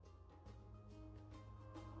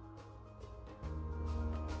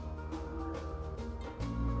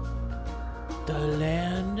The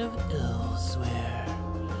land of Elsewhere,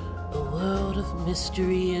 a world of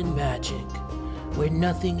mystery and magic, where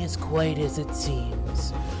nothing is quite as it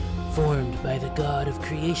seems, formed by the god of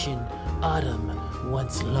creation, Autumn,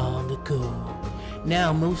 once long ago.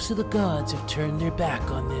 Now most of the gods have turned their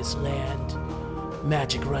back on this land.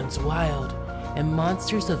 Magic runs wild, and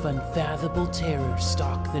monsters of unfathomable terror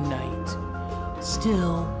stalk the night.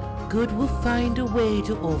 Still, good will find a way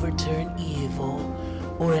to overturn evil,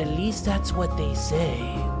 or at least that's what they say.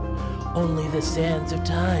 Only the sands of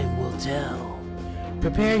time will tell.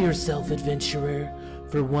 Prepare yourself, adventurer,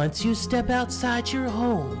 for once you step outside your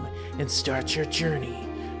home and start your journey,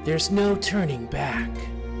 there's no turning back.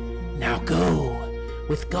 Now go,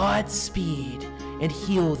 with God's speed, and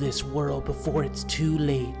heal this world before it's too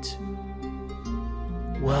late.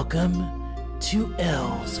 Welcome to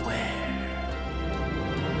Elsewhere.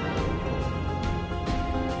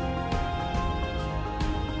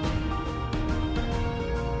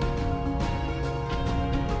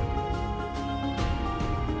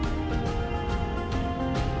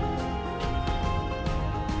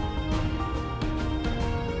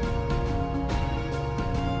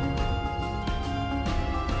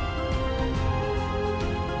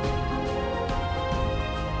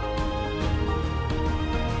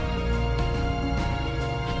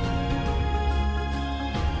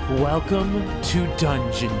 Welcome to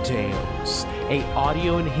Dungeon Tales, a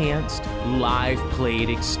audio-enhanced, live-played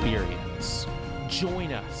experience.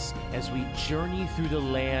 Join us as we journey through the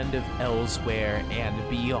land of Elsewhere and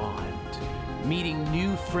beyond, meeting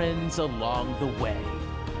new friends along the way.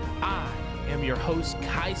 I am your host,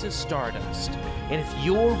 Kaisa Stardust, and if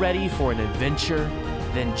you're ready for an adventure,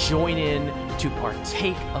 then join in to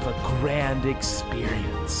partake of a grand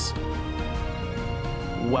experience.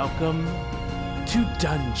 Welcome to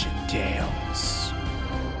Dungeon Tales.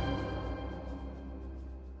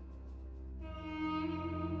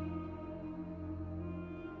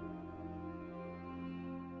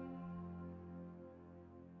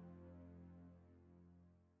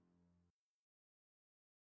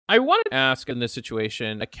 I wanted to ask in this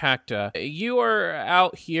situation, Cacta, you are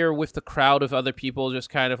out here with the crowd of other people just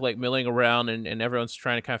kind of like milling around and everyone's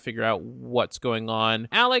trying to kind of figure out what's going on.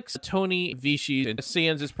 Alex, Tony, Vichy, and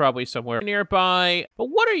Sands is probably somewhere nearby. But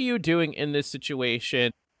what are you doing in this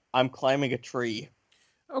situation? I'm climbing a tree.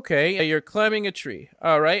 Okay, you're climbing a tree.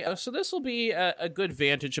 All right, so this will be a good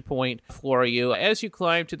vantage point for you. As you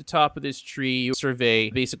climb to the top of this tree, you survey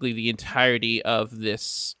basically the entirety of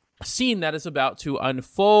this scene that is about to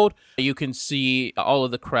unfold. You can see all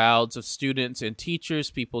of the crowds of students and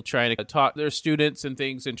teachers, people trying to talk to their students and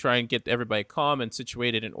things and try and get everybody calm and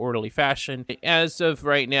situated in orderly fashion. As of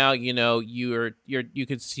right now, you know, you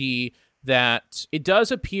can see that it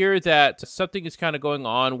does appear that something is kind of going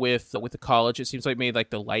on with the college. It seems like maybe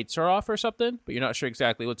like the lights are off or something, but you're not sure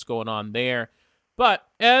exactly what's going on there. But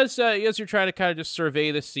as you're trying to kind of just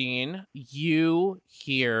survey the scene, you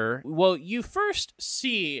first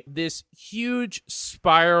see this huge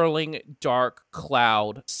spiraling dark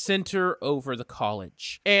cloud center over the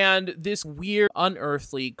college. And this weird,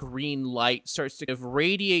 unearthly green light starts to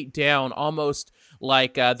radiate down almost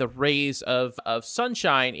like the rays of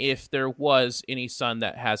sunshine, if there was any sun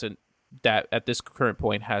that at this current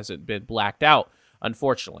point hasn't been blacked out,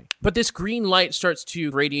 unfortunately. But this green light starts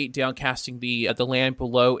to radiate down, casting the land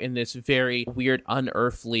below in this very weird,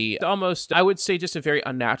 unearthly, almost, I would say, just a very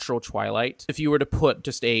unnatural twilight. If you were to put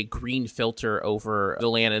just a green filter over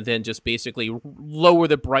the land and then just basically lower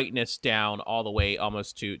the brightness down all the way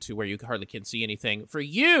almost to where you hardly can see anything. For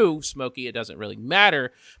you, Smokey, it doesn't really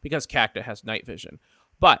matter because Cacta has night vision.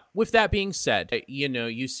 But with that being said, you know,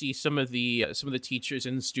 you see some of the teachers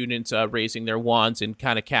and students raising their wands and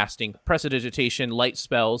kind of casting prestidigitation light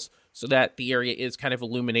spells so that the area is kind of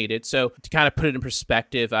illuminated. So to kind of put it in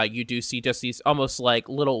perspective, you do see just these almost like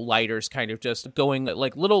little lighters kind of just going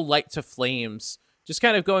like little lights of flames just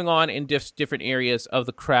kind of going on in different areas of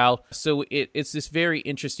the crowd. So it's this very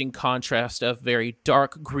interesting contrast of very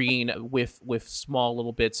dark green with small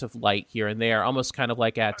little bits of light here and there, almost kind of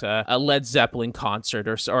like at a Led Zeppelin concert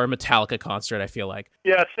or a Metallica concert, I feel like.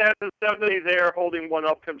 Yeah, Sam is definitely there holding one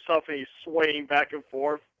up himself, and he's swaying back and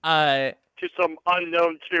forth to some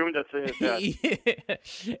unknown tune that's in his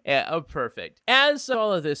head. Yeah, perfect. As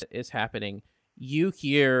all of this is happening, you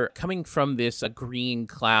hear, coming from this green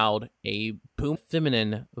cloud, a boom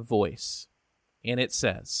feminine voice, and it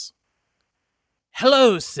says,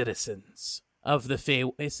 "Hello, citizens of the Fey."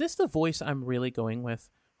 Is this the voice I'm really going with?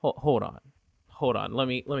 Hold on. Let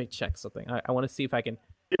me check something. I want to see if I can.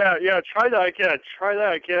 Yeah. Try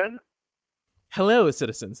that again. Hello,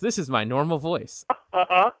 citizens. This is my normal voice.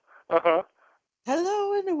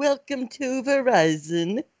 Hello and welcome to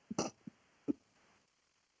Verizon.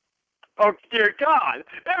 Oh, dear God.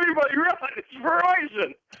 Everybody run. It's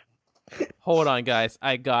Verizon. Hold on, guys.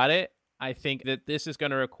 I got it. I think that this is going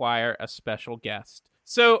to require a special guest.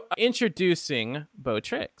 So, introducing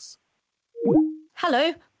Beatrix.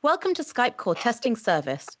 Hello, welcome to Skype call testing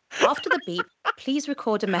service. After the beep, please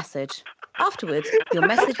record a message. Afterwards, your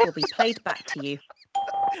message will be played back to you.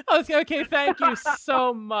 Okay, thank you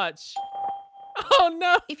so much. Oh,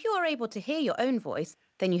 no. If you are able to hear your own voice,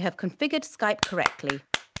 then you have configured Skype correctly.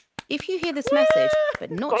 If you hear this message, but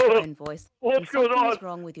not your own voice, then something is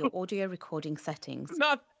wrong with your audio recording settings.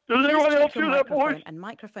 Does Please anyone else check your hear that microphone voice? and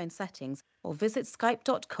microphone settings, or visit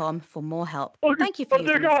skype.com for more help. Oh, Thank you for dear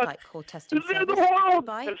using the God. Skype call testing Is there the service. world?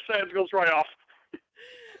 Bye. And Sans goes right off.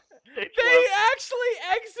 They actually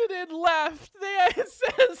exited left. It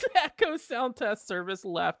says Echo Sound Test Service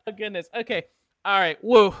left. Oh, goodness. Okay. All right.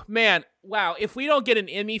 Whoa, man. Wow. If we don't get an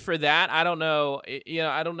Emmy for that, I don't know.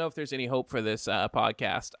 I don't know if there's any hope for this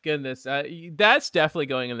podcast. Goodness. That's definitely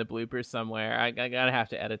going in the bloopers somewhere. I gotta have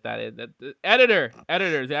to edit that in.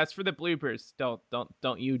 Editor, that's for the bloopers.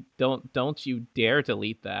 Don't you dare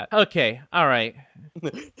delete that. Okay. All right.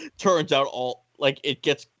 Turns out it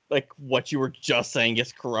gets what you were just saying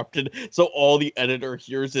gets corrupted, so all the editor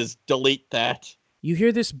hears is delete that. You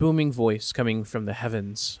hear this booming voice coming from the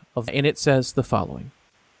heavens, and it says the following.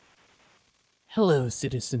 Hello,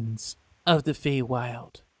 citizens of the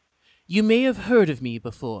Feywild. You may have heard of me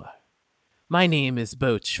before. My name is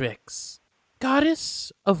Beatrix,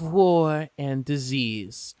 goddess of war and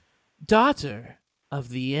disease, daughter of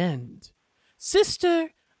the End,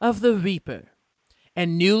 sister of the Reaper,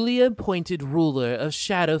 and newly appointed ruler of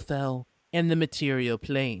Shadowfell and the material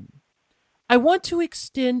plane. I want to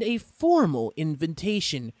extend a formal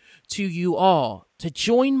invitation to you all to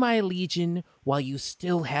join my legion while you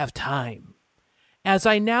still have time, as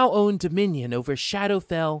I now own dominion over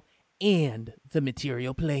Shadowfell and the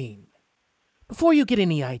material plane. Before you get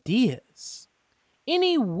any ideas,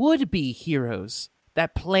 any would-be heroes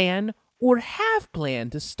that plan or have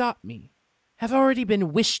planned to stop me have already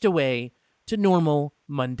been wished away to normal,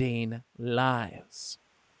 mundane lives.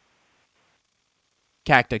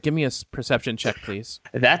 Cacta, give me a perception check, please.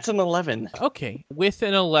 That's an 11. Okay. With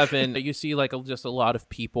an 11, you see just a lot of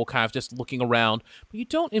people kind of just looking around, but you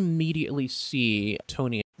don't immediately see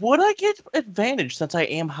Tony. Would I get advantage since I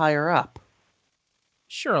am higher up?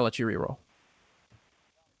 Sure, I'll let you reroll.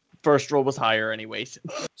 First roll was higher anyways.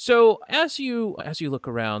 So as you look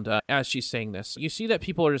around, as she's saying this, you see that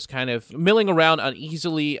people are just kind of milling around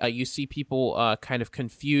uneasily. You see people kind of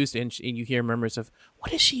confused, and you hear murmurs of,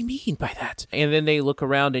 what does she mean by that? And then they look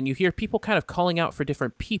around, and you hear people kind of calling out for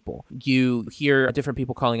different people. You hear different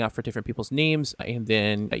people calling out for different people's names, and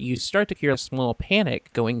then you start to hear a small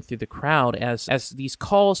panic going through the crowd as these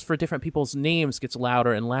calls for different people's names gets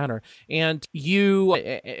louder and louder. And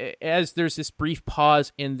as there's this brief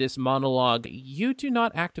pause in this monologue, you do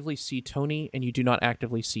not actively see Tony, and you do not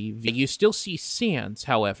actively see V. You still see Sans,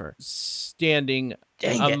 however, standing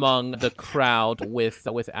among the crowd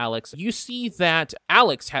with Alex. You see that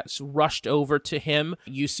Alex has rushed over to him.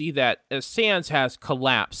 You see that Sans has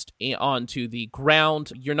collapsed onto the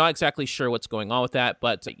ground. You're not exactly sure what's going on with that,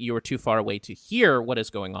 but you are too far away to hear what is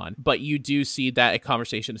going on. But you do see that a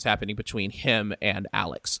conversation is happening between him and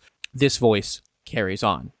Alex. This voice carries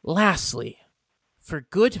on. Lastly, for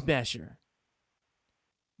good measure,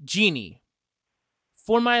 Genie,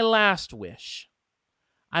 for my last wish,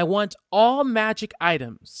 I want all magic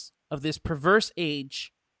items of this perverse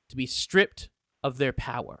age to be stripped of their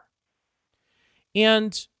power.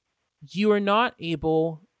 And you are not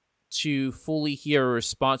able to fully hear a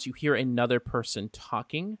response. You hear another person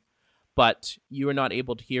talking, but you are not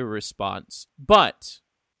able to hear a response. But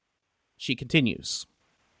she continues.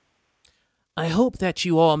 I hope that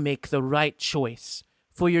you all make the right choice,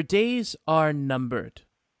 for your days are numbered.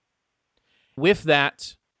 With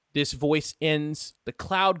that, this voice ends, the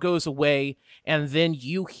cloud goes away, and then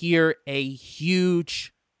you hear a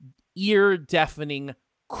huge, ear-deafening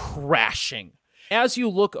crashing. As you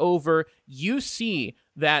look over, you see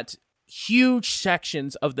that huge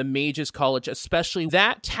sections of the Mages College, especially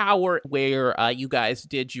that tower where you guys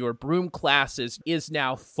did your broom classes, is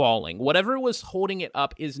now falling. Whatever was holding it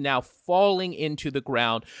up is now falling into the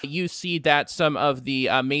ground. You see that some of the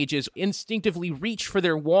mages instinctively reach for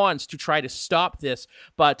their wands to try to stop this,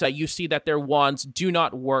 but you see that their wands do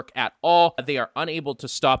not work at all. They are unable to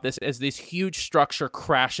stop this as this huge structure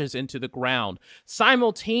crashes into the ground.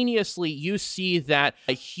 Simultaneously, you see that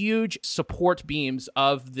a huge support beams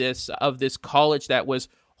of this college that was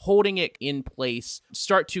holding it in place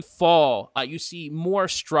start to fall. You see more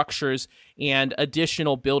structures and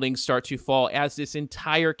additional buildings start to fall as this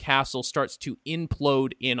entire castle starts to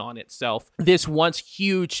implode in on itself. This once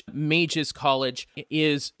huge mages college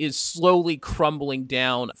is slowly crumbling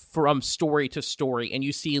down from story to story, and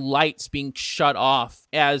you see lights being shut off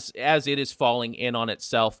as it is falling in on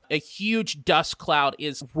itself. A huge dust cloud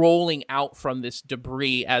is rolling out from this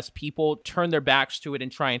debris as people turn their backs to it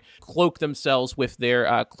and try and cloak themselves with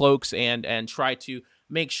their cloaks and try to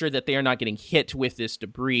make sure that they are not getting hit with this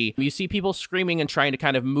debris. You see people screaming and trying to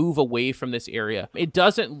kind of move away from this area. It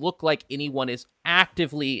doesn't look like anyone is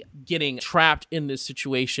actively getting trapped in this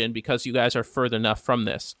situation because you guys are further enough from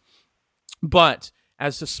this. But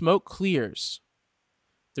as the smoke clears,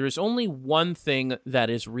 there is only one thing that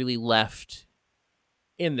is really left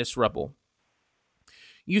in this rubble.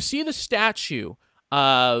 You see the statue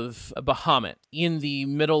of Bahamut in the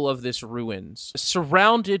middle of this ruins,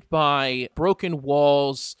 surrounded by broken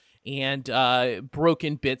walls and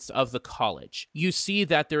broken bits of the college. You see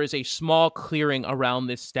that there is a small clearing around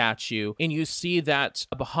this statue, and you see that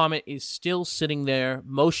Bahamut is still sitting there,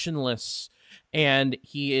 motionless, and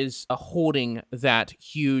he is holding that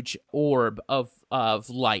huge orb of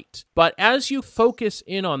light. But as you focus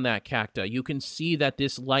in on that, Cacta, you can see that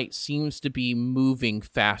this light seems to be moving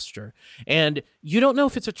faster. And you don't know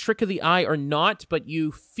if it's a trick of the eye or not, but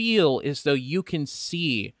you feel as though you can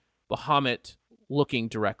see Bahamut looking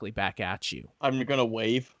directly back at you. I'm gonna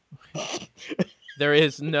wave. There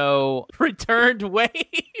is no returned wave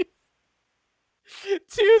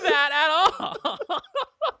to that at all.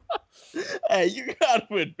 Hey, you gotta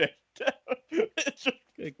admit that.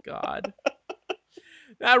 Good God.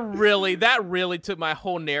 That really took my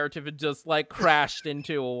whole narrative and just like crashed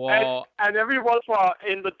into a wall. And every once in a while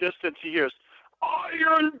in the distance he hears,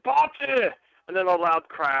 "Iron Body!" And then a loud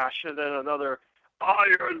crash, and then another,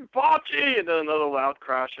 "Iron Body!" And then another loud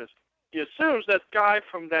crash. He assumes that guy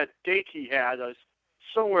from that date he had is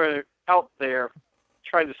somewhere out there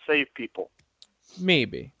trying to save people.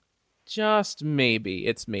 Maybe. Just maybe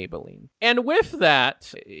it's Maybelline. And with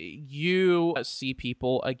that, you see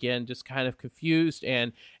people again just kind of confused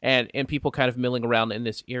and people kind of milling around in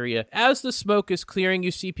this area. As the smoke is clearing,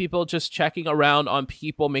 you see people just checking around on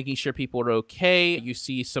people, making sure people are okay. You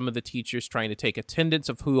see some of the teachers trying to take attendance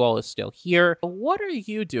of who all is still here. What are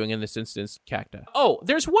you doing in this instance, Cacta? Oh,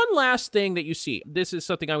 there's one last thing that you see. This is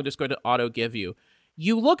something I'm just going to auto give you.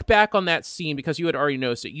 You look back on that scene, because you had already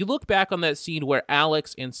noticed it, you look back on that scene where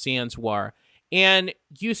Alex and Sans were, and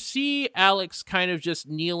you see Alex kind of just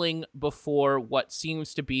kneeling before what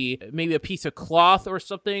seems to be maybe a piece of cloth or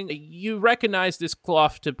something. You recognize this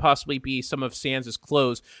cloth to possibly be some of Sans'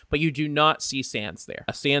 clothes, but you do not see Sans there.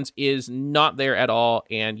 Sans is not there at all,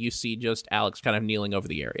 and you see just Alex kind of kneeling over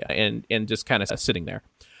the area and just kind of sitting there.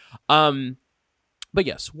 But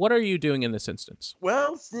yes, what are you doing in this instance?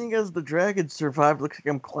 Well, seeing as the dragon survived, looks like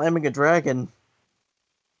I'm climbing a dragon.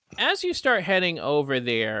 As you start heading over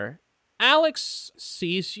there, Alex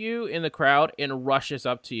sees you in the crowd and rushes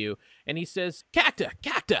up to you, and he says,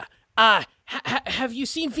 Cacta, have you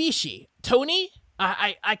seen Vichy? Tony?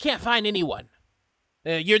 I can't find anyone.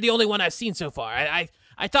 You're the only one I've seen so far.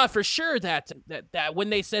 I thought for sure that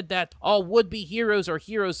when they said that all would-be heroes or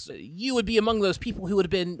heroes, you would be among those people who would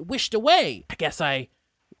have been wished away. I guess I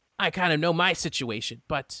kind of know my situation,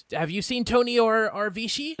 but have you seen Tony or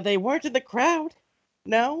Vichy? They weren't in the crowd.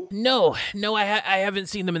 No? No, I haven't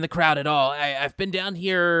seen them in the crowd at all. I've been down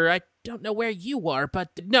here. I don't know where you are, but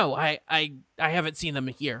no, I haven't seen them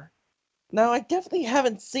here. No, I definitely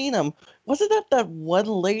haven't seen them. Wasn't that one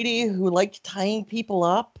lady who liked tying people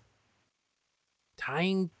up?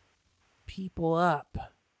 Tying people up.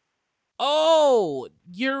 Oh,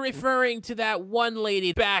 you're referring to that one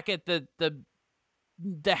lady back at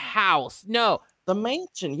the house. No. The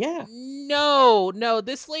mansion, yeah. No.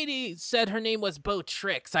 This lady said her name was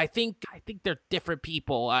Beatrix. I think they're different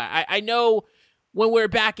people. I know when we're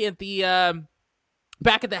back at the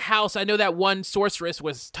house, I know that one sorceress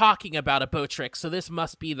was talking about a Beatrix, so this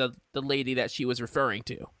must be the lady that she was referring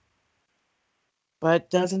to.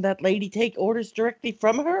 But doesn't that lady take orders directly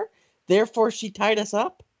from her? Therefore, she tied us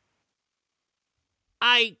up?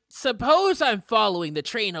 I suppose I'm following the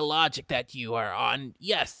train of logic that you are on.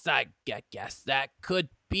 Yes, I guess that could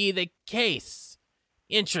be the case.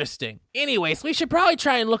 Interesting. Anyways, we should probably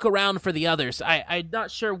try and look around for the others. I'm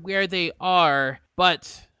not sure where they are,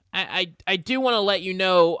 but I do want to let you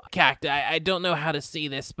know, Cacti, I don't know how to say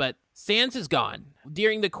this, but Sans is gone.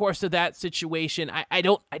 During the course of that situation, I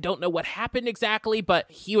don't know what happened exactly, but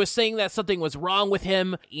he was saying that something was wrong with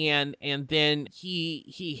him, and then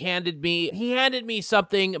he handed me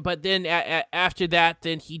something, but then after that,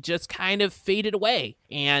 then he just kind of faded away,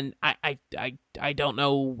 and I don't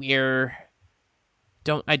know where.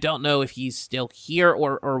 I don't know if he's still here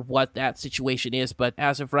or what that situation is, but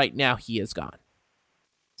as of right now, he is gone.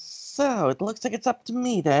 So, it looks like it's up to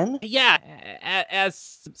me then. Yeah,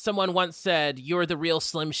 as someone once said, you're the real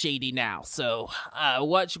Slim Shady now, so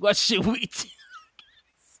what should we do?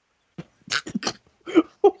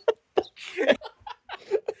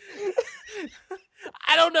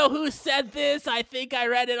 I don't know who said this. I think I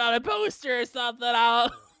read it on a poster or something.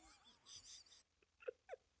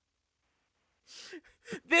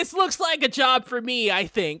 This looks like a job for me, I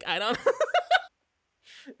think. I don't...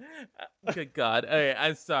 Good God. Okay,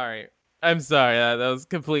 I'm sorry. That was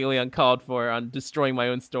completely uncalled for on destroying my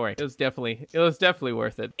own story. It was definitely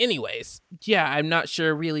worth it. Anyways, yeah, I'm not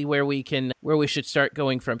sure really where we should start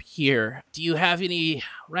going from here. Do you have any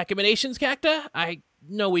recommendations, Cacta? I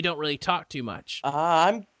know we don't really talk too much.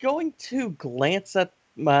 I'm going to glance at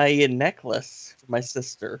my necklace for my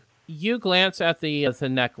sister. You glance at the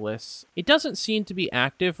necklace. It doesn't seem to be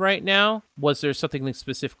active right now. Was there something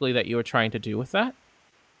specifically that you were trying to do with that?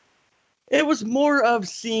 It was more of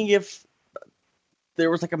seeing if there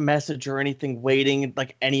was like a message or anything waiting,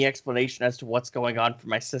 like any explanation as to what's going on for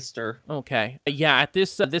my sister. Okay. Yeah, at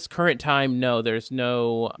this current time, no, there's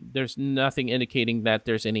nothing indicating that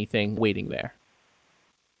there's anything waiting there.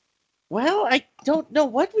 Well, I don't know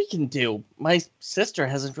what we can do. My sister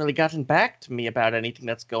hasn't really gotten back to me about anything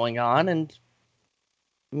that's going on, and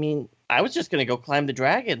I mean, I was just gonna go climb the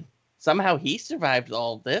dragon. Somehow he survived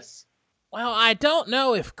all of this. Well, I don't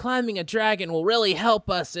know if climbing a dragon will really help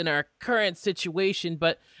us in our current situation,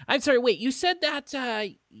 but I'm sorry, wait, you said that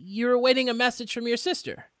you were waiting a message from your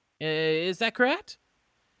sister. Is that correct?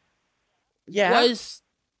 Yeah.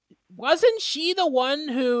 Wasn't she the one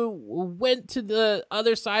who went to the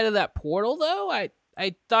other side of that portal, though?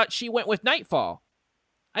 I thought she went with Nightfall.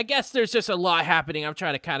 I guess there's just a lot happening. I'm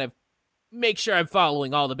trying to kind of make sure I'm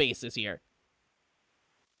following all the bases here.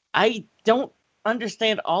 I don't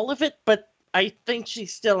understand all of it, but I think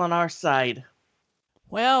she's still on our side.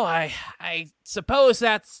 Well, I suppose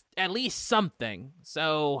that's at least something.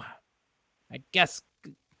 So, I guess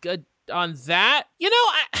good on that. You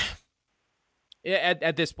know,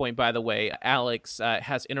 At this point, by the way, Alex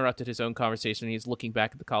has interrupted his own conversation. He's looking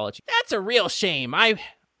back at the college. That's a real shame. I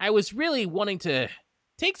was really wanting to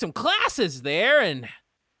take some classes there, and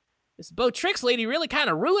this Beatrix lady really kind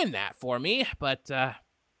of ruined that for me. But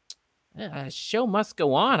show must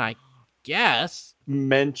go on, I guess.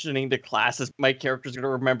 Mentioning the classes, my character's going to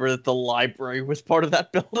remember that the library was part of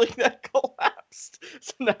that building that collapsed.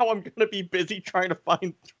 So now I'm going to be busy trying to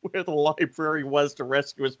find where the library was to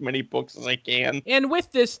rescue as many books as I can. And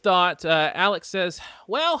with this thought, Alex says,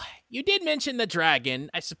 well, you did mention the dragon.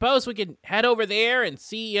 I suppose we can head over there and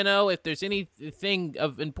see, if there's anything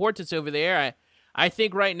of importance over there. I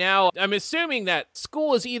think right now, I'm assuming that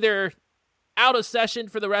school is either out of session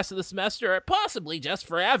for the rest of the semester, or possibly just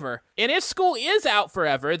forever. And if school is out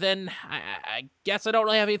forever, then I guess I don't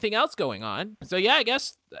really have anything else going on. So yeah, I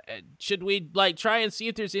guess, should we, try and see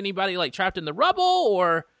if there's anybody, trapped in the rubble,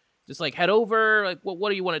 or just, head over? What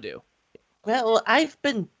do you want to do? Well, I've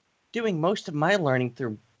been doing most of my learning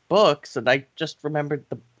through books, and I just remembered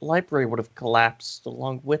the library would have collapsed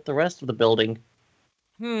along with the rest of the building.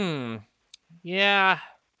 Yeah.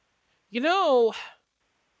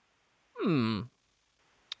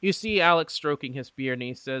 You see Alex stroking his beard, and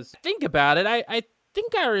he says, think about it. I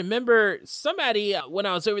think I remember somebody, when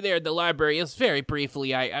I was over there at the library, it was very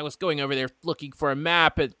briefly, I was going over there looking for a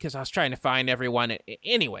map because I was trying to find everyone.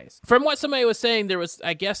 Anyways, from what somebody was saying, there was,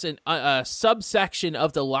 I guess, a subsection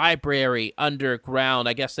of the library underground.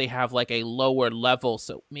 I guess they have a lower level,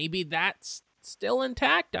 so maybe that's still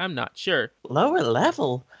intact? I'm not sure. Lower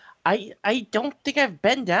level? I don't think I've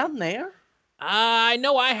been down there. I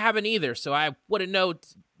know I haven't either, so I wouldn't know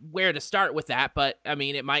where to start with that, but, I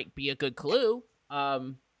mean, it might be a good clue.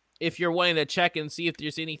 If you're wanting to check and see if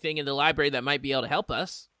there's anything in the library that might be able to help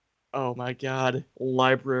us. Oh my god,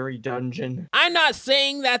 library dungeon. I'm not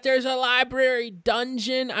saying that there's a library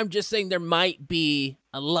dungeon, I'm just saying there might be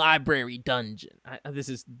a library dungeon.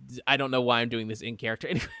 I don't know why I'm doing this in character.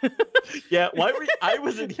 Yeah, why were you, I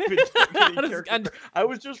wasn't even I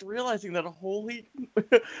was just realizing that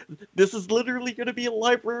this is literally going to be a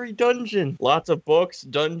library dungeon. Lots of books,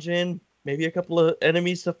 dungeon, maybe a couple of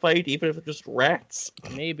enemies to fight, even if it's just rats.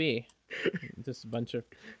 Maybe. Just a bunch of,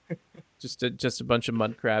 just a bunch of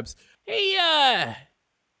mud crabs. Hey,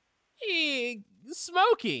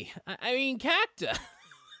 Smokey. I mean, Cacta.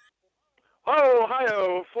 Oh,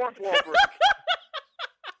 hi-oh, fourth wall break.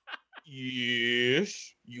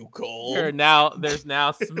 Yes, you called. There's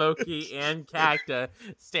now Smokey and Cacta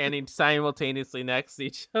standing simultaneously next to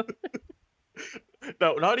each other.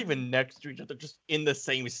 No, not even next to each other, just in the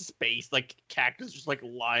same space. Like Cactus just like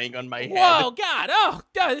lying on my head. Whoa, God! Oh,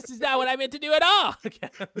 God! This is not what I meant to do at all.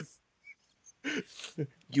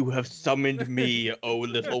 You have summoned me, oh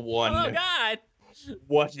little one. Oh, God!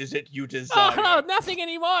 What is it you desire? Oh, nothing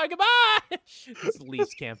anymore. Goodbye. This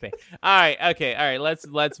lease campaign. All right. Let's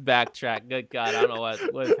backtrack. Good God, I don't know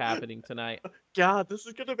what's happening tonight. God, this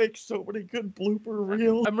is gonna make so many good blooper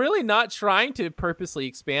reels. I'm really not trying to purposely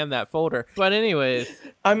expand that folder, but anyways.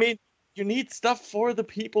 I mean, you need stuff for the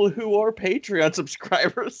people who are Patreon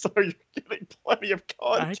subscribers, so you're getting plenty of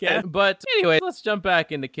content. But anyway, let's jump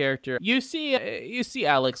back into character. You see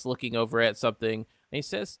Alex looking over at something, and he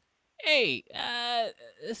says, "Hey,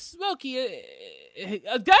 Smokey, damn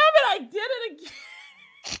it, I did it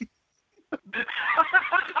again."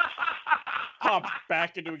 Pops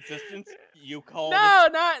back into existence. You called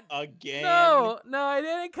not again. No, I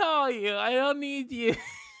didn't call you. I don't need you.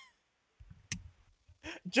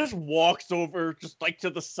 Just walks over, just like to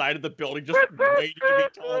the side of the building, just waiting to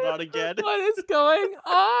be called out again. What is going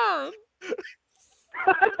on?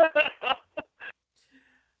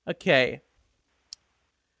 Okay.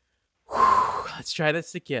 Let's try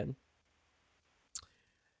this again.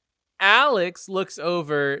 Alex looks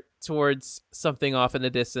over towards something off in the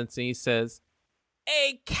distance and he says,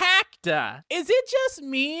 "Hey, Cacta, is it just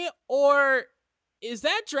me or is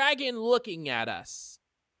that dragon looking at us?"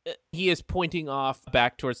 He is pointing off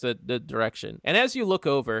back towards the direction. And as you look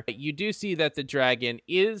over, you do see that the dragon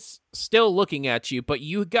is still looking at you, but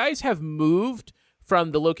you guys have moved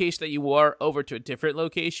from the location that you were over to a different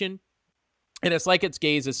location. And it's like its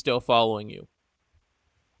gaze is still following you.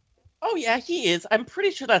 Oh yeah, he is. I'm pretty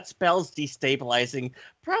sure that spell's destabilizing.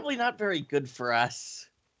 Probably not very good for us.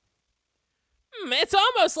 It's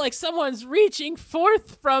almost like someone's reaching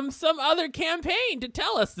forth from some other campaign to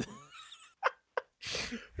tell us.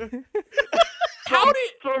 Some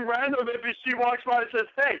random NPC walks by and says,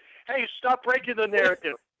 hey, stop breaking the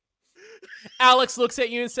narrative. Alex looks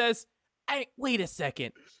at you and says, "Hey, wait a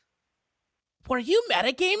second. Were you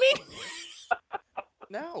metagaming?"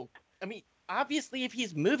 No. I mean, obviously, if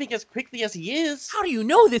he's moving as quickly as he is... How do you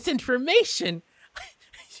know this information?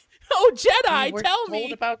 Oh, Jedi, tell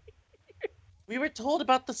me! We were told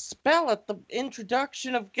about the spell at the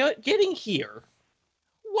introduction of getting here.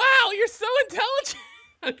 Wow, you're so intelligent!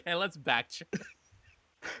 Okay, let's backtrack.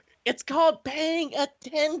 It's called paying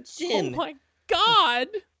attention! Oh my God!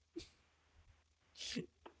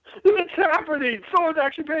 What's happening? Someone's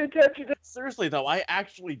actually paying attention. Seriously, though, I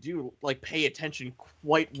actually do, pay attention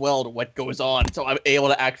quite well to what goes on, so I'm able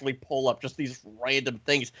to actually pull up just these random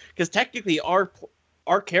things. Because technically, our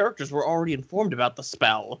characters were already informed about the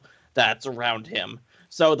spell that's around him.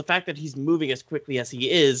 So the fact that he's moving as quickly as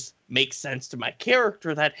he is makes sense to my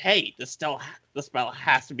character that, hey, the spell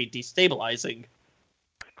has to be destabilizing.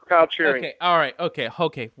 Crowd cheering. Okay, all right,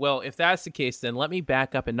 okay. Well, if that's the case, then let me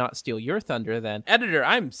back up and not steal your thunder then. Editor,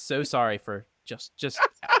 I'm so sorry for just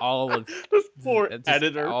all of this poor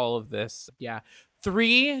editor. All of this. Yeah.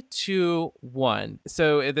 3, 2, 1.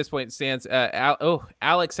 So at this point it stands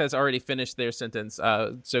Alex has already finished their sentence.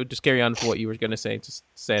 So just carry on for what you were going to say. Just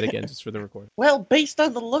say it again just for the record. Well, based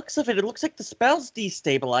on the looks of it, it looks like the spell's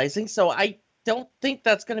destabilizing, so I don't think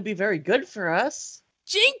that's going to be very good for us.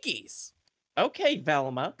 Jinkies! Okay,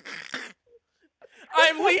 Velma.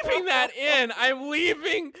 I'm leaving that in. I'm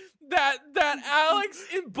leaving that Alex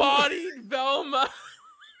embodied Velma.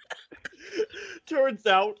 Turns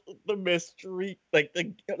out the mystery,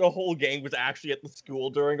 the whole gang was actually at the school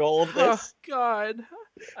during all of this. Oh God,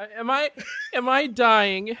 am I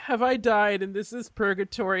dying? Have I died and this is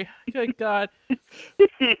purgatory? Good God.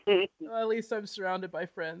 Well, at least I'm surrounded by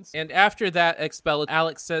friends. And after that expel,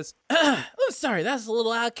 Alex says, "Oh, sorry, that's a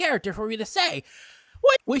little out of character for me to say.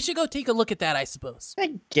 We should go take a look at that, I suppose."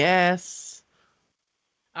 I guess.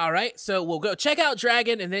 All right, so we'll go check out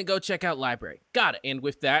Dragon and then go check out Library. Got it. And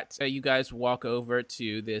with that, you guys walk over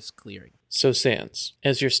to this clearing. So, Sans,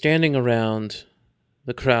 as you're standing around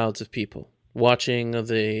the crowds of people, watching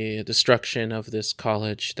the destruction of this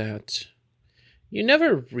college that you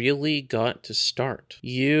never really got to start,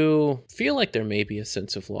 you feel like there may be a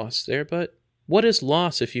sense of loss there, but what is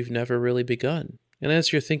loss if you've never really begun? And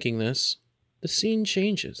as you're thinking this, the scene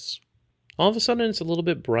changes. All of a sudden, it's a little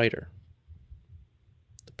bit brighter.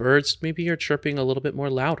 Birds maybe are chirping a little bit more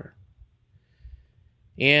louder.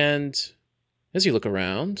 And as you look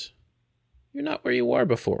around, you're not where you were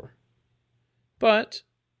before. But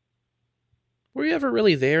were you ever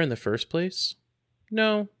really there in the first place?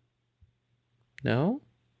 No. No?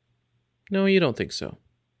 No, you don't think so.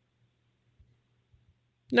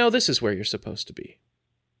 No, this is where you're supposed to be.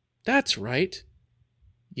 That's right.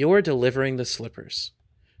 You're delivering the slippers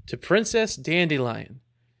to Princess Dandelion.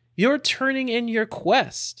 You're turning in your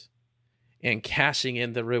quest and cashing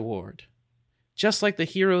in the reward. Just like the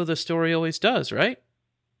hero of the story always does, right?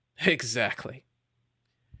 Exactly.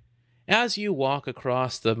 As you walk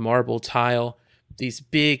across the marble tile, these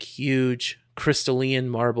big, huge, crystalline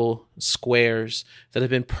marble squares that have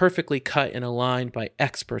been perfectly cut and aligned by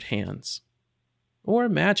expert hands. Or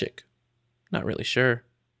magic. Not really sure.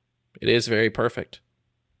 It is very perfect.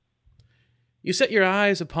 You set your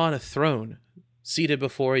eyes upon a throne seated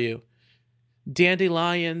before you.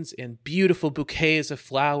 Dandelions and beautiful bouquets of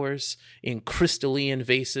flowers in crystalline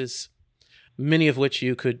vases, many of which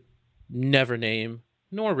you could never name,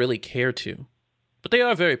 nor really care to. But they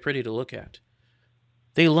are very pretty to look at.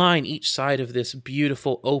 They line each side of this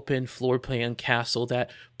beautiful open floor plan castle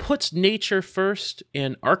that puts nature first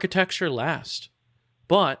and architecture last,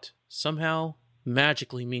 but somehow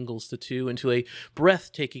magically mingles the two into a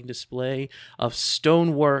breathtaking display of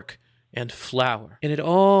stonework and flower. And it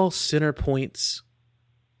all center points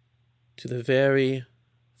to the very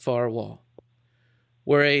far wall,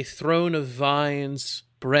 where a throne of vines,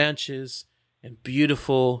 branches, and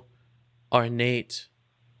beautiful, ornate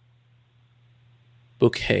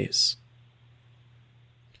bouquets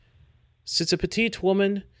sits a petite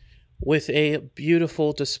woman with a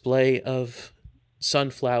beautiful display of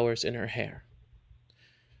sunflowers in her hair.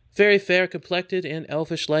 Very fair complected and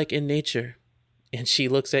elfish-like in nature. And she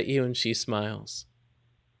looks at you and she smiles.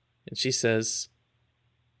 And she says,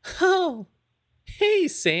 "Oh, hey,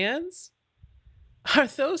 Sans. Are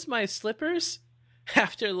those my slippers?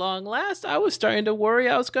 After long last, I was starting to worry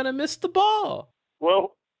I was going to miss the ball."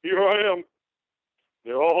 Well, here I am.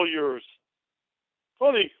 They're all yours.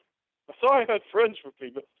 Funny, I thought I had friends with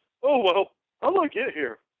me, but oh well, I like it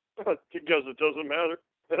here. Because it doesn't matter.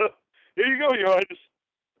 Here you go, Your Highness.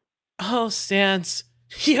 "Oh, Sans,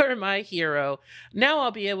 you're my hero. Now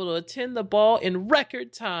I'll be able to attend the ball in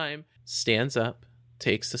record time." Stands up,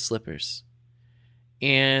 takes the slippers,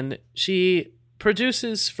 and she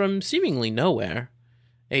produces from seemingly nowhere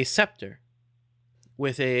a scepter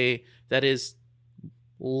that is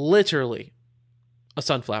literally a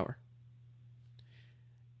sunflower.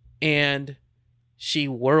 And she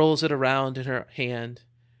whirls it around in her hand,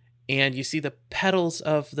 and you see the petals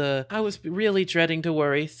of I was really dreading to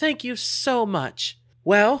worry. Thank you so much.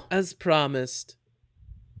 Well, as promised,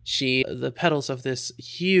 the petals of this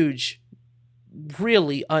huge,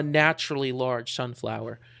 really unnaturally large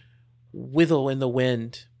sunflower wiggle in the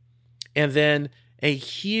wind. And then a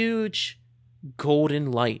huge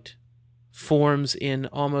golden light forms in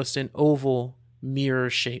almost an oval mirror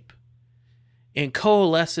shape and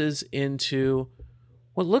coalesces into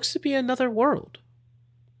what looks to be another world.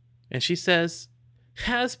 And she says,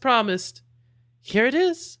 "As promised, here it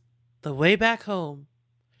is, the way back home.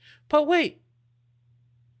 But wait,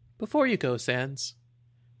 before you go, Sans,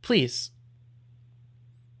 please,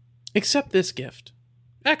 accept this gift.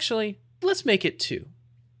 Actually, let's make it 2.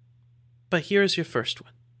 But here's your first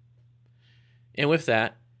one." And with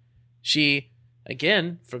that, she,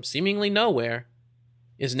 again, from seemingly nowhere,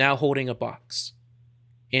 is now holding a box.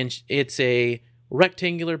 And it's a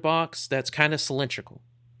rectangular box that's kind of cylindrical.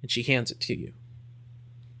 And she hands it to you.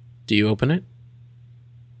 Do you open it?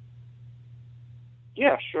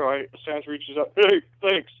 Yeah, sure. Sans reaches up. Hey,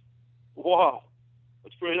 thanks. Wow,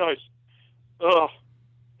 that's pretty nice.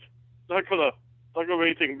 Not gonna be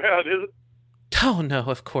anything bad, is it? Oh, no,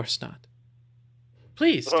 of course not.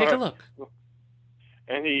 Please, take a look.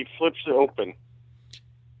 And he flips it open.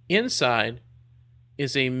 Inside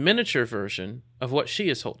is a miniature version of what she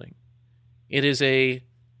is holding. It is a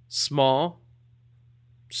small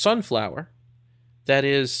sunflower that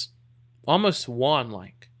is almost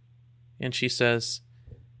wand-like. And she says,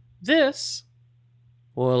 "This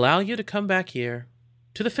will allow you to come back here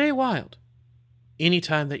to the Feywild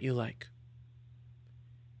anytime that you like.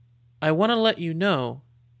 I want to let you know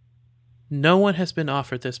no one has been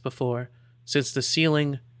offered this before since the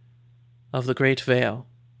sealing of the Great Veil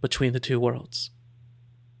between the two worlds.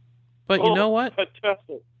 But you know what?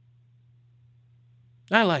 Fantastic.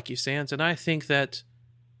 I like you, Sans, and I think that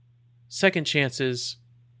second chances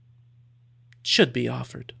should be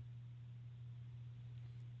offered.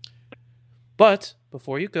 But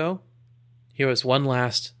before you go, here is one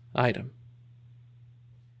last item.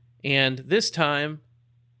 And this time,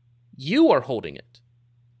 you are holding it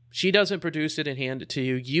She doesn't produce it and hand it to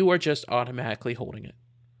you. You are just automatically holding it.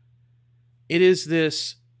 It is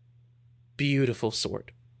this beautiful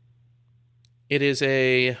sword. It is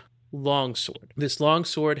a long sword. This long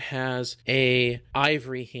sword has a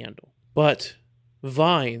ivory handle, but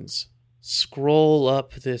vines scroll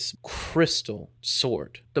up this crystal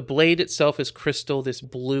sword. The blade itself is crystal, this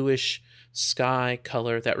bluish sky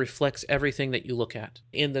color that reflects everything that you look at.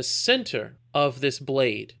 In the center of this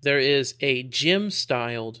blade, there is a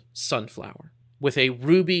gem-styled sunflower with a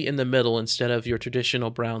ruby in the middle instead of your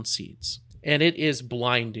traditional brown seeds. And it is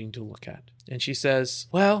blinding to look at. And she says,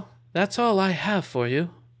 well, that's all I have for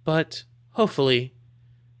you, but hopefully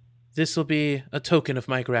this will be a token of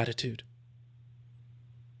my gratitude.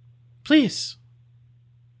 Please,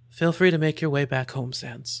 feel free to make your way back home,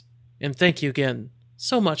 Sans. And thank you again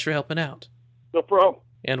so much for helping out. No problem.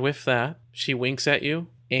 And with that, she winks at you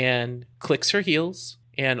and clicks her heels,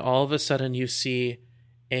 and all of a sudden you see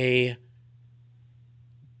a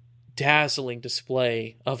dazzling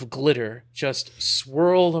display of glitter just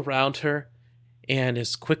swirl around her, and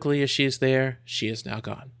as quickly as she is there, she is now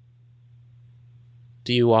gone.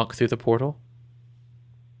 Do you walk through the portal?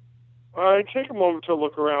 I take a moment to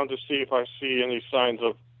look around to see if I see any signs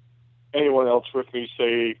of anyone else with me,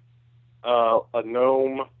 say a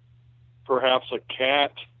gnome, perhaps a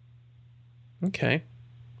cat. Okay.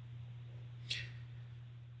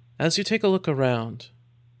 As you take a look around,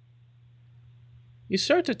 you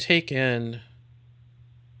start to take in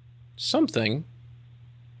something.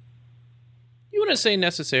 You wouldn't say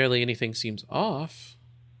necessarily anything seems off.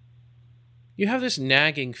 You have this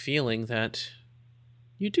nagging feeling that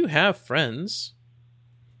you do have friends.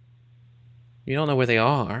 You don't know where they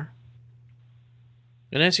are.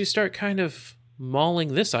 And as you start kind of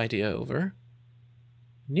mulling this idea over,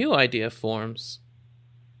 a new idea forms.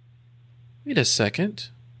 Wait a second.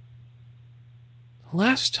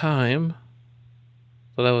 Last time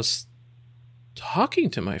that I was talking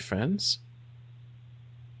to my friends,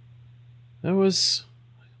 there was,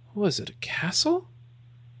 what was it, a castle?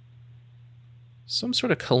 Some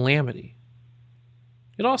sort of calamity.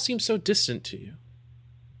 It all seems so distant to you.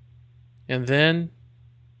 And then,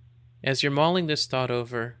 as you're mulling this thought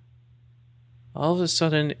over, all of a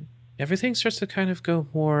sudden, everything starts to kind of go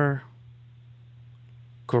more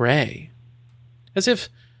gray. As if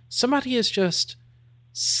somebody is just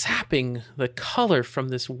sapping the color from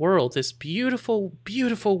this world, this beautiful,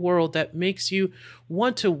 beautiful world that makes you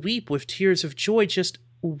want to weep with tears of joy just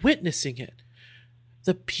witnessing it.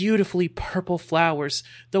 The beautifully purple flowers,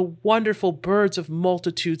 the wonderful birds of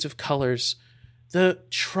multitudes of colors, the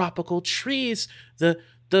tropical trees, the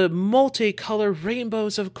multicolored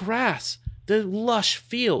rainbows of grass, the lush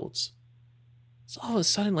fields. It's all of a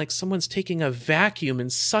sudden like someone's taking a vacuum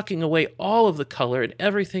and sucking away all of the color, and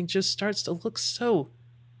everything just starts to look so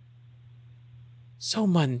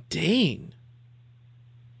mundane.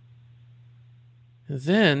 And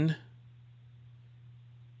then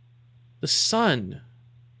the sun.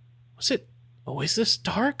 Was it always this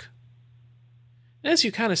dark? And as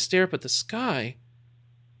you kind of stare up at the sky,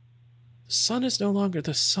 the sun is no longer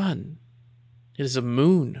the sun. It is a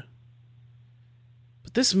moon.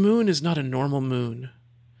 But this moon is not a normal moon.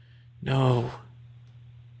 No.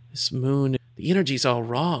 This moon, the energy's all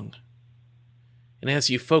wrong. And as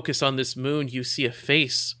you focus on this moon, you see a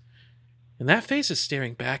face. And that face is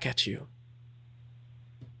staring back at you.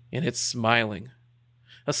 And it's smiling.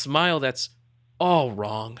 A smile that's all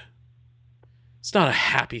wrong. It's not a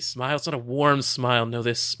happy smile. It's not a warm smile. No,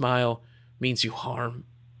 this smile means you harm.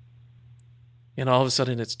 And all of a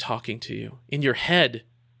sudden it's talking to you. In your head,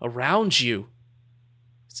 around you.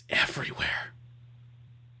 It's everywhere.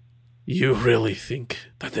 You really think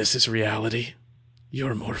that this is reality?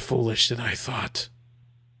 You're more foolish than I thought.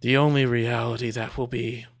 The only reality that will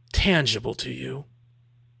be tangible to you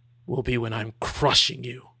will be when I'm crushing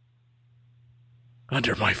you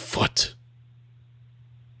under my foot.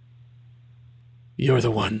 You're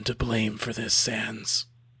the one to blame for this, Sans,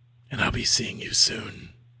 and I'll be seeing you soon.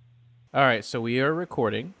 All right, so we are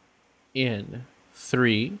recording in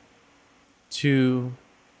 3, 2,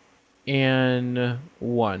 and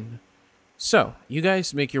 1. So you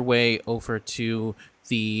guys make your way over to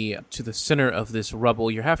the center of this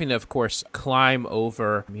rubble. You're having to, of course, climb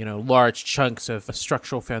over, large chunks of a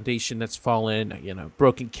structural foundation that's fallen,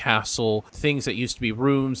 broken castle, things that used to be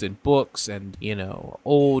rooms and books and,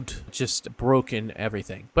 old, just broken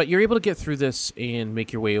everything. But you're able to get through this and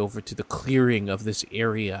make your way over to the clearing of this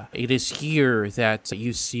area. It is here that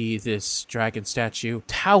you see this dragon statue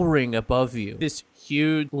towering above you. This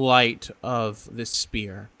huge light of this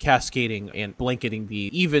spear cascading and blanketing the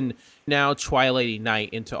even now twilighty night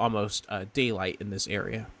into almost daylight in this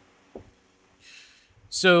area.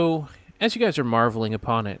 So, as you guys are marveling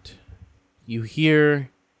upon it, you hear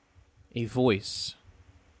a voice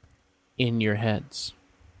in your heads.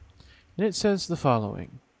 And it says the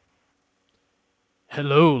following.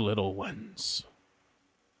 Hello, little ones.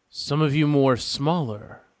 Some of you more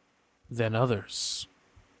smaller than others.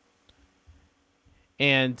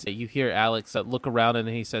 And you hear Alex look around and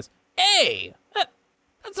he says, Hey,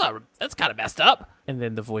 that's kind of messed up. And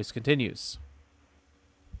then the voice continues.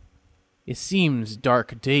 It seems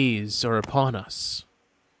dark days are upon us,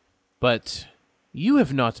 but you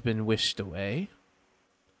have not been wished away.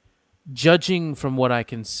 Judging from what I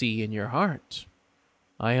can see in your heart,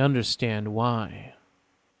 I understand why.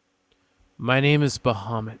 My name is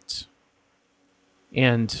Bahamut,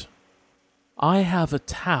 and I have a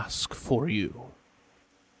task for you.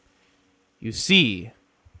 You see,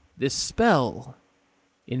 this spell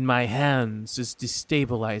in my hands is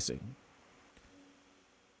destabilizing.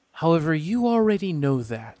 However, you already know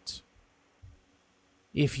that.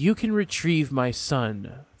 If you can retrieve my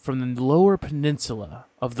son from the lower peninsula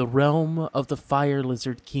of the realm of the Fire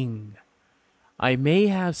Lizard King, I may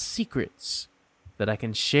have secrets that I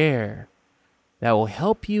can share that will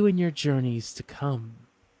help you in your journeys to come.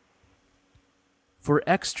 For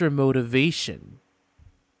extra motivation,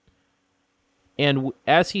 and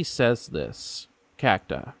as he says this,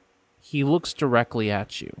 Cacta, he looks directly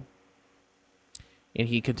at you. And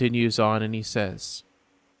he continues on and he says,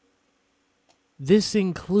 This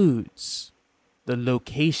includes the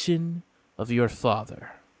location of your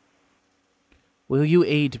father. Will you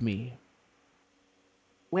aid me?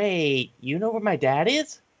 Wait, you know where my dad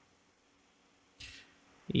is?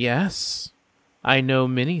 Yes, I know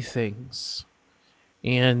many things.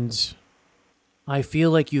 And I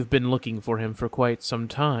feel like you've been looking for him for quite some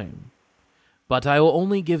time. But I will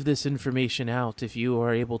only give this information out if you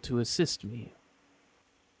are able to assist me.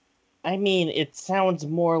 I mean, it sounds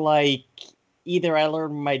more like either I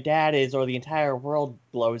learn where my dad is or the entire world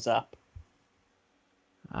blows up.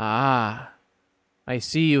 Ah, I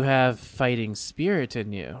see you have fighting spirit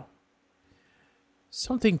in you.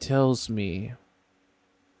 Something tells me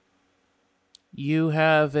you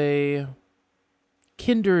have a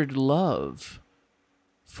kindred love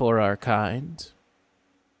for our kind.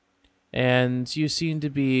 And you seem to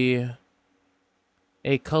be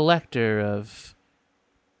a collector of,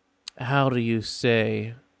 how do you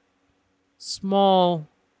say, small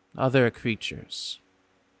other creatures.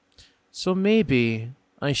 So maybe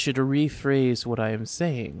I should rephrase what I am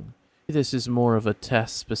saying. This is more of a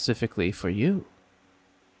test specifically for you.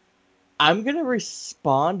 I'm gonna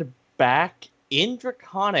respond back in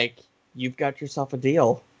Draconic. You've got yourself a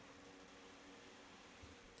deal.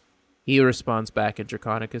 He responds back in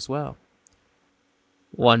Draconic as well.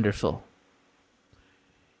 Wonderful.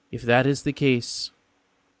 If that is the case,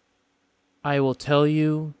 I will tell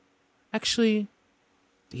you... Actually,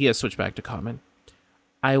 he has switched back to Common.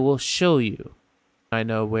 I will show you. I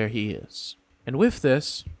know where he is. And with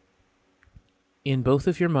this, in both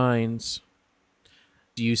of your minds,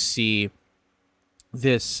 you see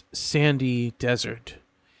this sandy desert.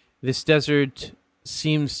 This desert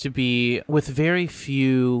seems to be with very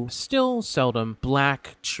few, still seldom,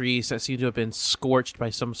 black trees that seem to have been scorched by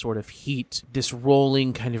some sort of heat. This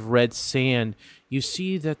rolling kind of red sand. You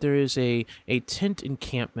see that there is a tent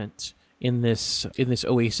encampment in this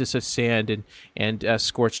oasis of sand and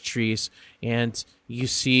scorched trees, and you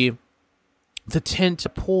see the tent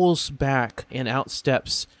pulls back and out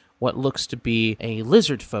steps what looks to be a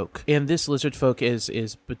lizard folk. And this lizard folk is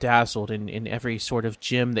bedazzled in every sort of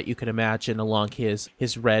gem that you can imagine along his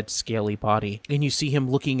red, scaly body. And you see him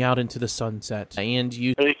looking out into the sunset. And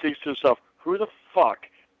he thinks to himself, who the fuck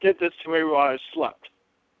did this to me while I slept?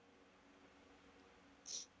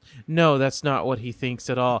 No, that's not what he thinks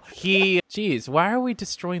at all. Jeez, why are we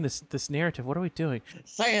destroying this narrative? What are we doing?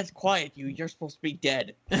 Science, quiet you. You're supposed to be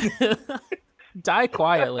dead. Die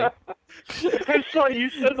quietly. I saw you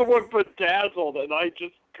said the word bedazzled, and I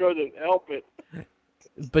just couldn't help it.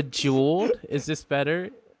 Bejeweled? Is this better?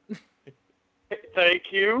 Thank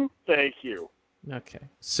you. Okay.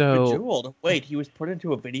 So... Bejeweled? Wait, he was put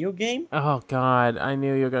into a video game? Oh, God. I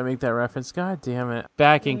knew you were going to make that reference. God damn it.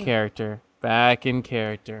 Back in character.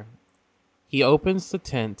 He opens the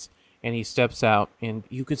tent, and he steps out, and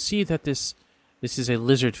you could see that this is a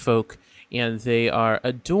lizard folk, and they are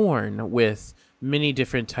adorned with many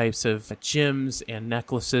different types of gems and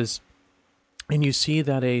necklaces. And you see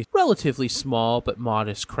that a relatively small but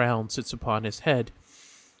modest crown sits upon his head.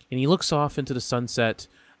 And he looks off into the sunset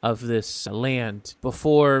of this land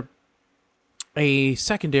before a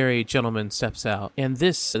secondary gentleman steps out, and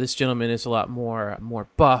this gentleman is a lot more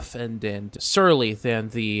buff and surly than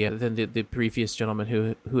the previous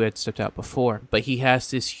gentleman who had stepped out before. But he has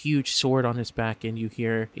this huge sword on his back, and you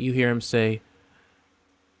hear him say,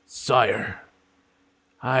 "Sire,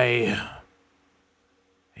 I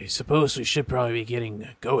suppose we should probably be getting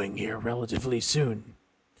going here relatively soon.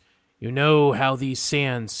 You know how these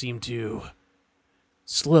sands seem to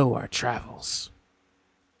slow our travels."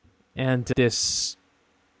 And this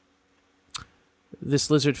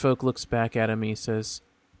lizard folk looks back at him and he says,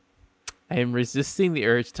 "I am resisting the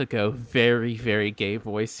urge to go very, very gay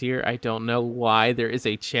voice here. I don't know why there is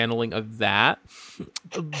a channeling of that,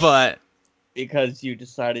 but..." Because you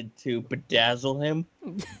decided to bedazzle him?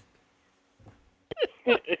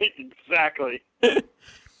 Exactly.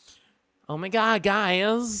 Oh my god,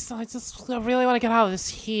 guys! I really want to get out of this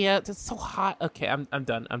heat. It's so hot. Okay, I'm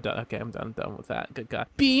done. Okay, I'm done with that. Good god.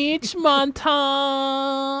 Beach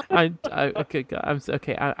montage. Okay,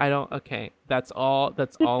 god. I don't. Okay, that's all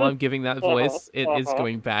I'm giving that voice. It is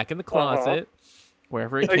going back in the closet,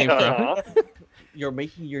 wherever it came from. You're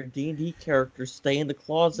making your D&D character stay in the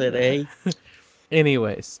closet, eh?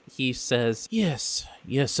 Anyways, he says, yes,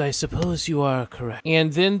 I suppose you are correct.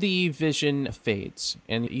 And then the vision fades,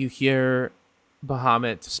 and you hear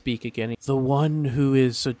Bahamut speak again. "The one who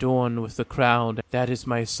is adorned with the crown, that is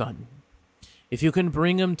my son. If you can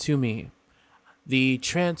bring him to me, the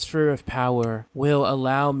transfer of power will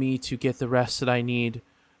allow me to get the rest that I need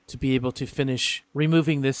to be able to finish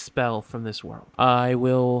removing this spell from this world. I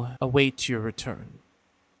will await your return."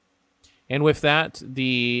 And with that,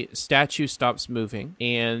 the statue stops moving,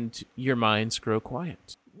 and your minds grow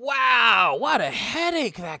quiet. Wow, what a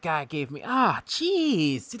headache that guy gave me.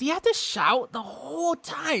 Jeez. Did he have to shout the whole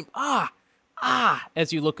time?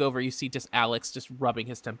 As you look over, you see just Alex just rubbing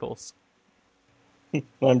his temples.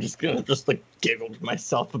 I'm just gonna giggle to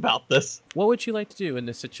myself about this. What would you like to do in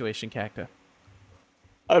this situation, Cacta?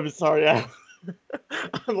 I'm sorry, I'm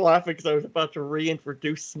laughing because I was about to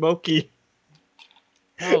reintroduce Smokey.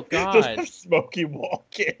 Oh, God. Just have Smokey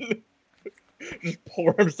walk in. Just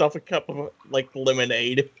pour himself a cup of,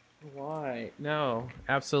 lemonade. Why? No,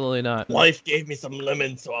 absolutely not. Life gave me some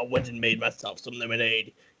lemons, so I went and made myself some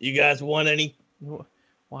lemonade. You guys want any?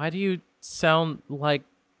 Why do you sound like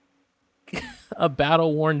a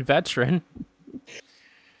battle-worn veteran?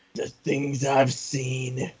 The things I've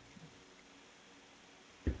seen.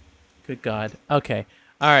 Good God. Okay.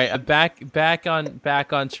 All right, back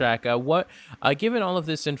on track. Given all of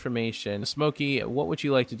this information, Smokey, what would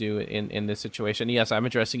you like to do in this situation? Yes, I'm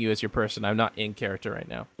addressing you as your person. I'm not in character right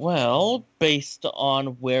now. Well, based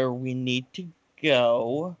on where we need to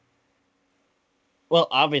go, well,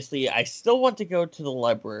 obviously, I still want to go to the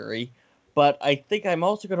library, but I think I'm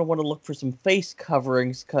also going to want to look for some face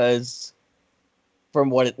coverings, because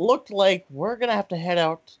from what it looked like, we're going to have to head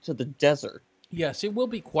out to the desert. Yes, it will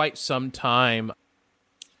be quite some time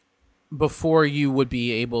before you would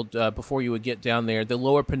be able to, before you would get down there. The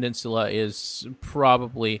lower peninsula is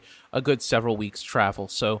probably a good several weeks travel.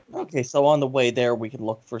 So okay, so on the way there, we can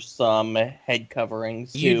look for some head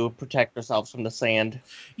coverings to protect ourselves from the sand.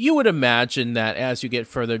 You would imagine that as you get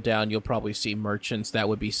further down, you'll probably see merchants that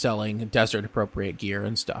would be selling desert appropriate gear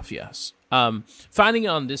and stuff. Yes. Finding it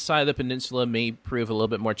on this side of the peninsula may prove a little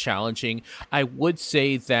bit more challenging. I would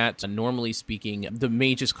say that, normally speaking, the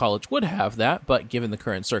Mages College would have that, but given the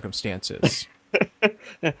current circumstances.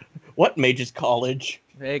 What Mages College?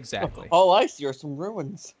 Exactly. All I see are some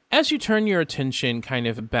ruins. As you turn your attention kind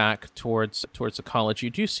of back towards the college, you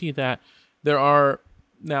do see that there are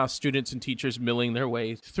now students and teachers milling their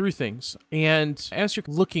way through things. And as you're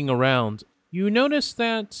looking around, you notice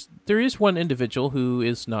that there is one individual who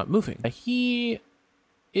is not moving. He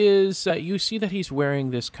is, you see that he's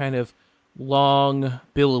wearing this kind of long,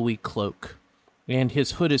 billowy cloak, and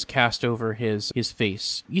his hood is cast over his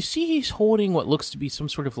face. You see he's holding what looks to be some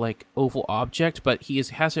sort of oval object, but he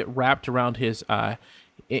has it wrapped around his,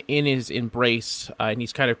 in his embrace, and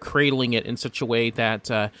he's kind of cradling it in such a way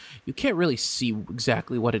that you can't really see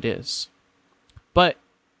exactly what it is. But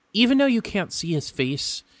even though you can't see his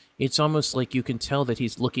face, it's almost like you can tell that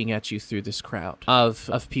he's looking at you through this crowd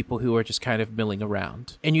of people who are just kind of milling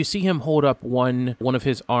around. And you see him hold up one of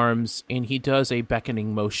his arms, and he does a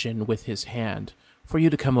beckoning motion with his hand for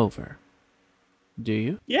you to come over. Do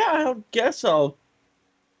you? Yeah, I guess I'll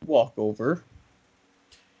walk over.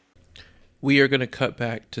 We are going to cut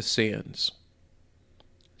back to Sans.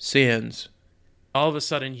 Sans, all of a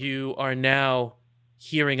sudden you are now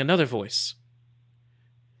hearing another voice.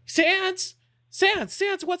 Sans!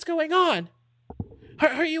 Sans, what's going on?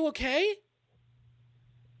 Are you okay?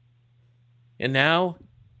 And now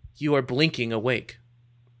you are blinking awake.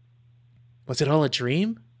 Was it all a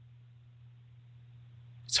dream?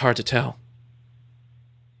 It's hard to tell.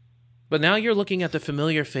 But now you're looking at the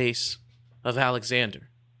familiar face of Alexander.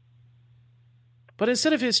 But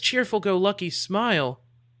instead of his cheerful-go-lucky smile,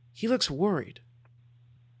 he looks worried.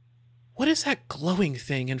 What is that glowing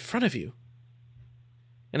thing in front of you?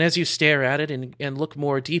 And as you stare at it and look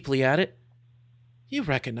more deeply at it, you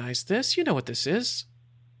recognize this. You know what this is.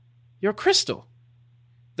 Your crystal.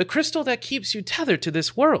 The crystal that keeps you tethered to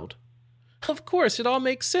this world. Of course, it all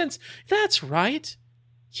makes sense. That's right.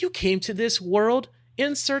 You came to this world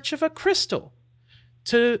in search of a crystal.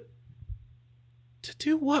 To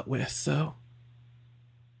do what with, though?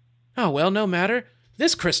 Oh, well, no matter.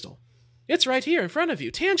 This crystal. It's right here in front of you,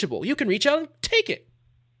 tangible. You can reach out and take it.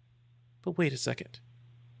 But wait a second.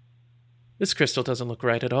 This crystal doesn't look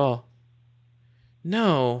right at all.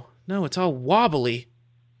 No, it's all wobbly.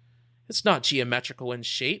 It's not geometrical in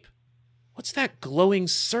shape. What's that glowing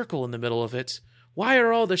circle in the middle of it? Why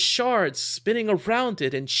are all the shards spinning around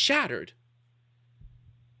it and shattered?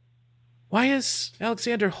 Why is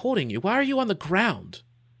Alexander holding you? Why are you on the ground?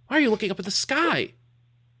 Why are you looking up at the sky?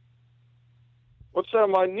 What's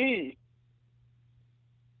on my knee?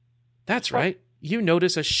 That's right. You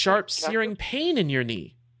notice a sharp, searing pain in your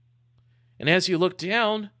knee. And as you look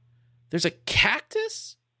down, there's a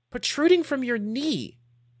cactus protruding from your knee.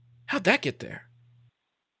 How'd that get there?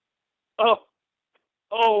 Oh,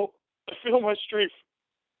 I feel my strength.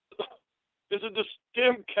 Is it this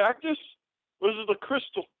damn cactus? Or is it the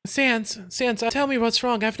crystal? Sans, tell me what's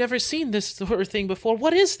wrong. I've never seen this sort of thing before.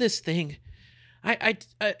 What is this thing?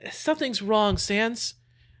 Something's wrong, Sans.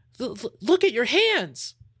 Look at your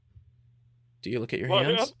hands. Do you look at your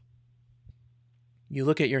hands? Hand? You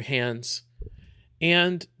look at your hands,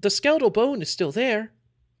 and the skeletal bone is still there.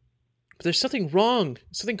 But there's something wrong.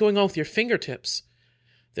 Something going on with your fingertips.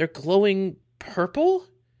 They're glowing purple?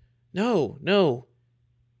 No.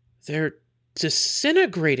 They're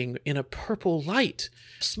disintegrating in a purple light.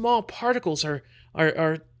 Small particles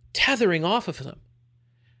are tethering off of them.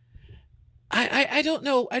 I don't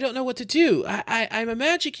know what to do. I'm a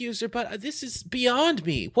magic user, but this is beyond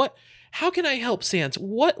me. How can I help, Sans?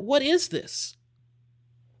 What is this?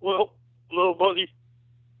 Well, little buddy,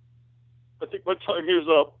 I think my time here's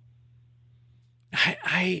up.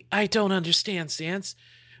 I don't understand, Sans.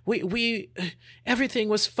 We everything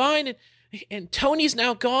was fine, and Tony's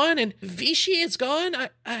now gone, and Vichy is gone.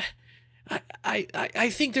 I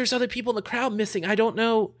think there's other people in the crowd missing. I don't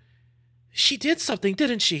know. She did something,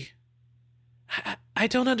 didn't she? I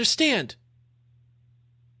don't understand.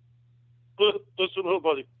 Listen, little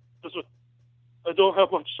buddy. Listen, I don't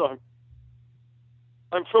have much time.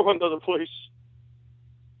 I'm from another place.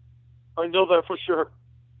 I know that for sure.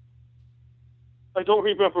 I don't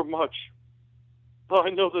remember much. But I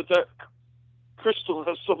know that crystal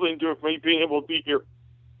has something to do with me being able to be here.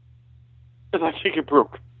 And I think it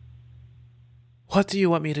broke. What do you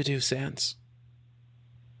want me to do, Sans?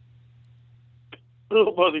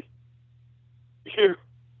 Little buddy. Here.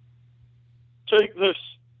 Take this.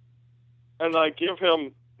 And I give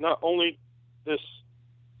him not only this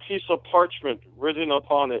piece of parchment written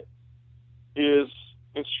upon it is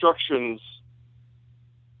instructions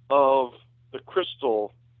of the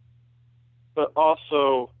crystal, but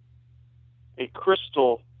also a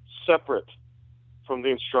crystal separate from the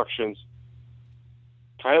instructions.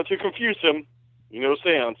 Kind of to confuse him,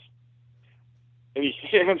 Sans. And he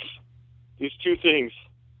hands these two things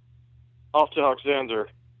off to Alexander.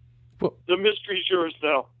 Well, the mystery's yours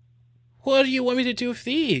now. What do you want me to do with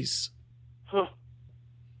these? I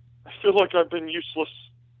feel like I've been useless.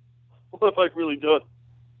 What have I really done?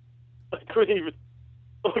 I couldn't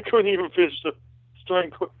even finish the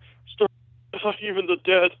story. Even the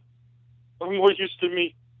dead are more used to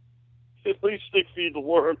me. At least they feed the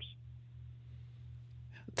worms.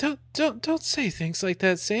 Don't say things like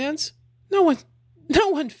that, Sans. No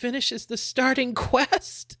one finishes the starting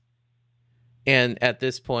quest. And at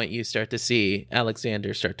this point, you start to see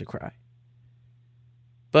Alexander start to cry.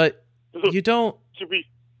 But you don't... To be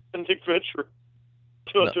an adventure.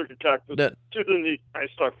 To a turkey cactus. To the knee. I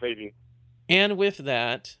start fading. And with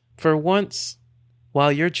that, for once,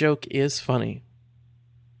 while your joke is funny,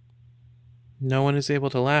 no one is able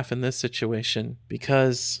to laugh in this situation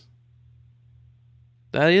because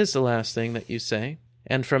that is the last thing that you say.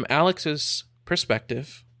 And from Alex's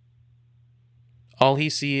perspective, all he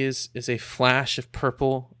sees is a flash of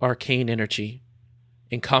purple arcane energy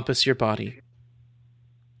encompass your body.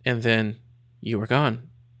 And then you are gone.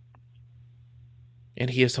 And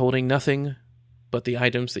he is holding nothing but the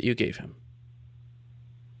items that you gave him.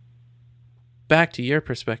 Back to your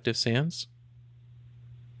perspective, Sans.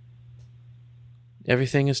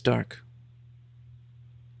 Everything is dark.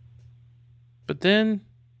 But then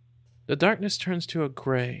the darkness turns to a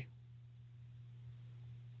gray.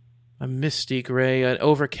 A misty gray, an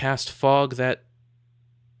overcast fog that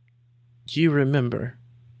you remember.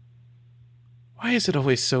 Why is it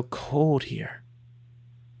always so cold here?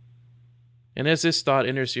 And as this thought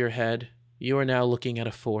enters your head, you are now looking at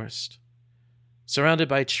a forest, surrounded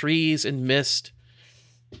by trees and mist,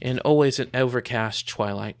 and always an overcast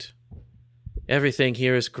twilight. Everything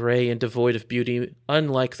here is gray and devoid of beauty,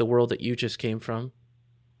 unlike the world that you just came from.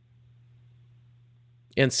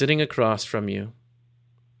 And sitting across from you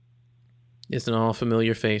is an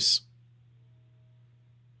all-familiar face.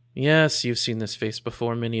 Yes, you've seen this face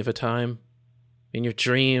before many of a time. In your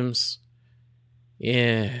dreams,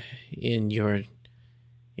 in your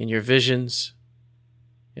visions,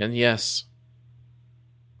 and yes,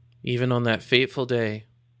 even on that fateful day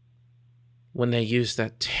when they used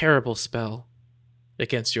that terrible spell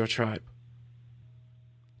against your tribe.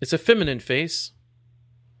 It's a feminine face,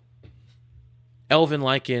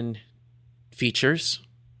 elven-like in features,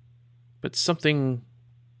 but something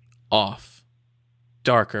off,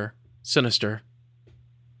 darker, sinister,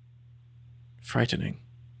 frightening,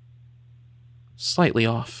 slightly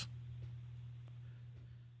off.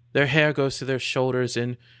 Their hair goes to their shoulders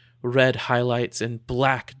in red highlights and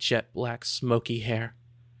black, jet black, smoky hair.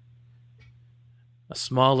 A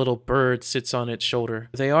small little bird sits on its shoulder.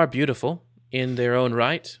 They are beautiful in their own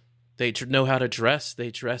right. They know how to dress.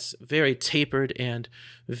 They dress very tapered and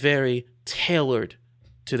very tailored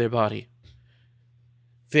to their body.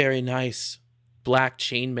 Very nice black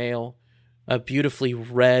chainmail, a beautifully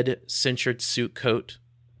red cinchered suit coat.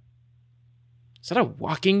 Is that a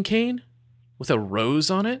walking cane with a rose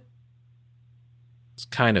on it? It's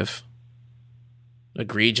kind of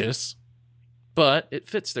egregious, but it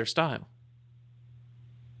fits their style.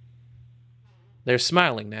 They're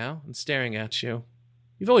smiling now and staring at you.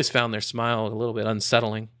 You've always found their smile a little bit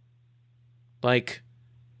unsettling. Like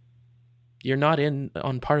you're not in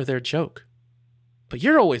on part of their joke. But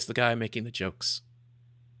you're always the guy making the jokes.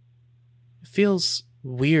 It feels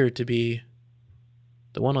weird to be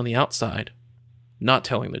the one on the outside, not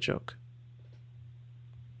telling the joke.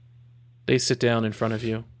 They sit down in front of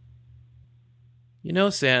you. You know,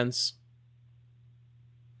 Sans,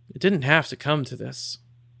 it didn't have to come to this.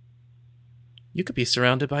 You could be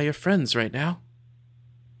surrounded by your friends right now.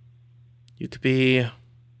 You could be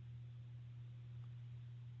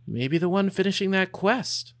maybe the one finishing that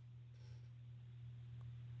quest.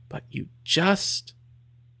 But you just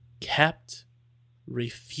kept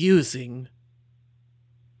refusing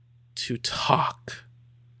to talk.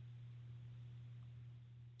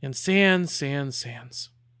 And Sans.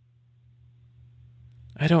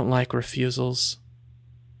 I don't like refusals.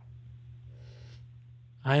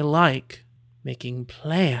 I like making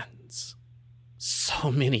plans.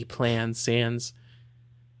 So many plans, Sans.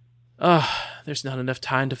 There's not enough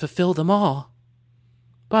time to fulfill them all.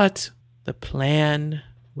 But the plan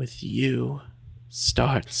with you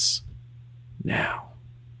starts now.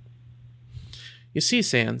 You see,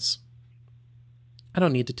 Sans, I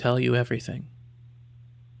don't need to tell you everything.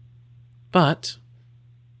 But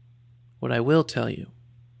what I will tell you,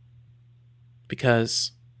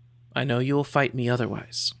 because I know you will fight me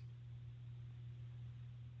otherwise.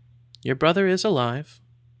 Your brother is alive.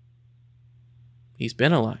 He's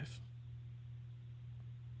been alive.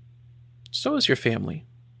 So is your family.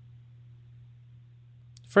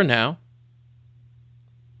 For now.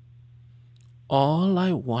 All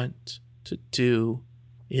I want to do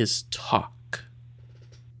is talk.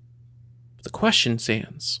 The question,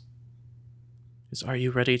 Sans, is are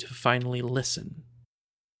you ready to finally listen?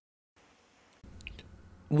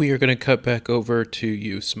 We are going to cut back over to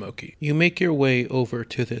you, Smokey. You make your way over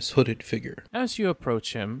to this hooded figure. As you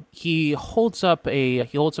approach him, he holds up a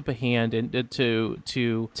hand and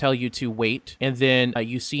to tell you to wait, and then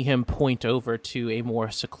you see him point over to a more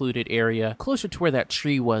secluded area closer to where that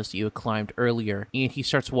tree was that you had climbed earlier, and he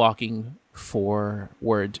starts walking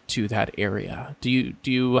forward to that area. Do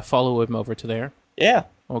you follow him over to there? Yeah.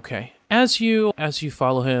 Okay. As you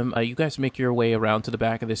follow him, you guys make your way around to the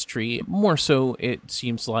back of this tree. More so, it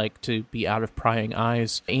seems like to be out of prying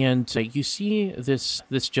eyes. And you see this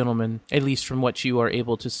gentleman, at least from what you are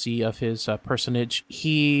able to see of his personage.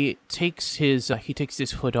 He takes his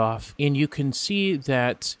hood off, and you can see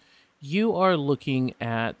that you are looking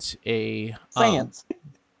at a Sans.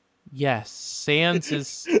 Yes, Sans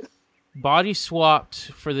is body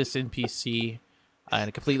swapped for this NPC. And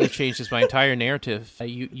it completely changes my entire narrative.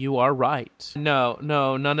 You are right. No,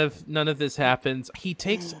 none of this happens. He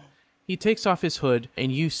takes off his hood, and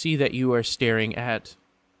you see that you are staring at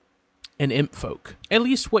an imp folk. At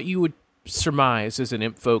least what you would surmise is an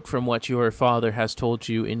imp folk from what your father has told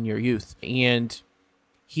you in your youth. And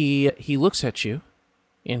he looks at you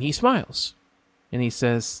and he smiles and he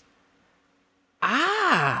says,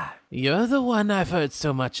 "Ah, you're the one I've heard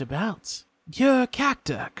so much about. You're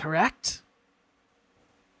Cacta, correct?"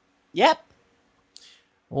 Yep.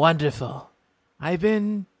 Wonderful. I've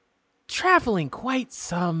been traveling quite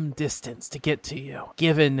some distance to get to you.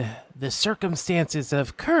 Given the circumstances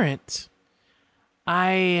of current,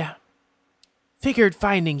 I figured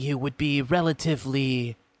finding you would be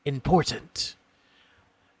relatively important.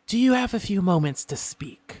 Do you have a few moments to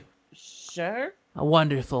speak? Sure.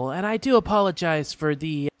 Wonderful, and I do apologize for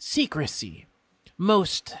the secrecy.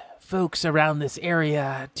 Most folks around this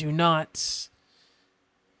area do not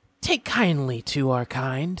take kindly to our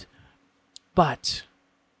kind, but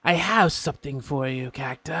I have something for you,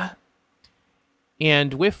 Cacta.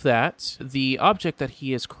 And with that, the object that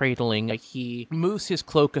he is cradling, he moves his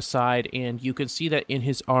cloak aside, and you can see that in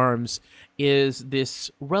his arms is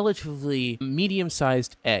this relatively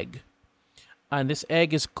medium-sized egg. And this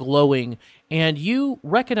egg is glowing, and you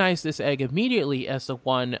recognize this egg immediately as the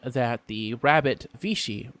one that the rabbit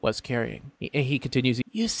Vichy was carrying. He continues,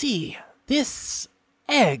 "You see, this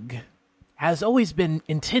egg has always been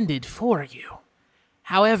intended for you.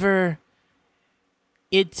 However,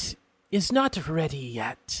 it is not ready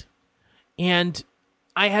yet. And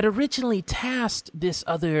I had originally tasked this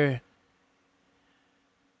other...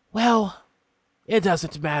 Well, it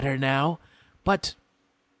doesn't matter now, but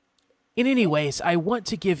in any ways, I want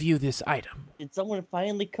to give you this item." Did someone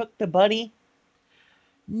finally cook the bunny?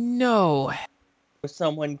 No, Or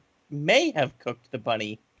someone may have cooked the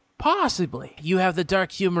bunny. possibly. You have the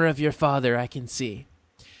dark humor of your father, I can see.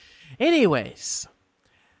 Anyways,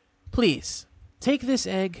 please, take this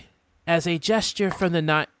egg as a gesture from the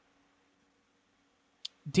night...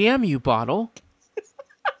 Damn you, bottle.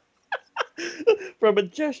 From a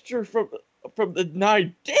gesture from the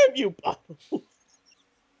 9 damn you bottles.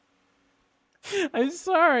 I'm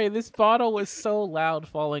sorry, this bottle was so loud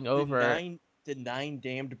falling over. The nine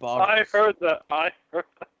damned bottles. I heard that. I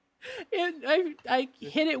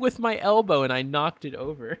hit it with my elbow and I knocked it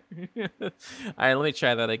over. All right, let me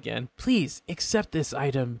try that again. Please accept this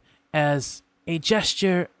item as a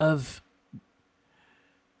gesture of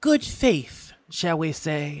good faith, shall we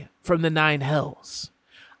say, from the 9 hells.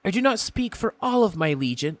 I do not speak for all of my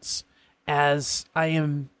legions, as I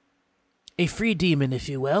am a free demon, if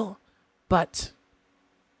you will, but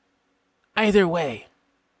either way,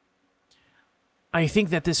 I think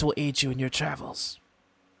that this will aid you in your travels.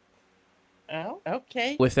 Oh,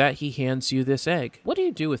 okay. With that, he hands you this egg. What do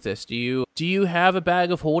you do with this? Do you have a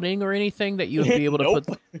bag of holding or anything that you would be able to Nope.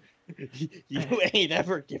 put... You ain't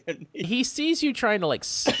ever given me. He sees you trying to like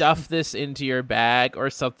stuff this into your bag or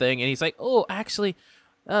something, and he's like, "Oh, actually,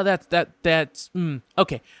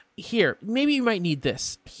 okay. Here, maybe you might need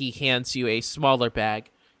this." He hands you a smaller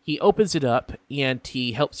bag. He opens it up and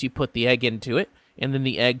he helps you put the egg into it, and then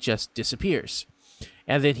the egg just disappears.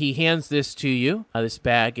 And then he hands this to you, this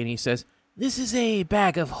bag, and he says, "This is a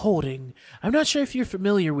bag of holding. I'm not sure if you're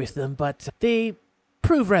familiar with them, but they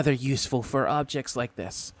prove rather useful for objects like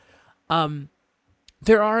this.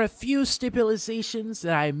 There are a few stabilizations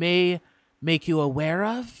that I may make you aware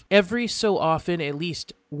of. Every so often, at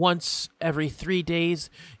least once every 3 days,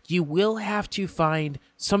 you will have to find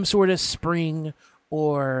some sort of spring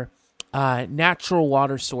or natural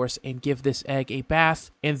water source and give this egg a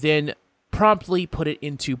bath, and then promptly put it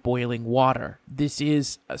into boiling water. This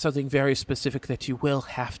is something very specific that you will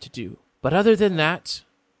have to do. But other than that,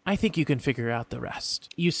 I think you can figure out the rest."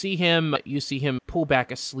 You see him pull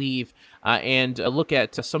back a sleeve and look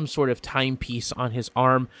at some sort of timepiece on his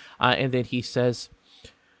arm, and then he says,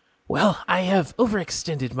 "Well, I have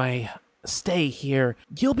overextended my stay here.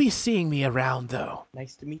 You'll be seeing me around, though."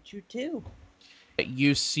 Nice to meet you too.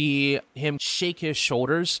 You see him shake his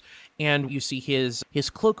shoulders, and you see his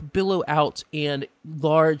cloak billow out and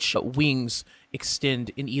large wings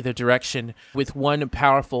extend in either direction. With one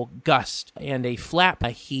powerful gust and a flap,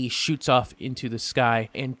 he shoots off into the sky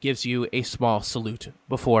and gives you a small salute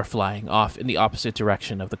before flying off in the opposite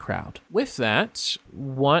direction of the crowd. With that,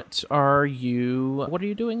 what are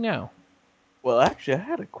you doing now? Well, actually, I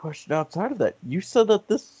had a question outside of that. You said that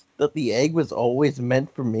the egg was always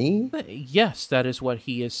meant for me? Yes, that is what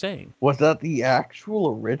he is saying. Was that the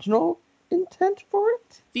actual original intent for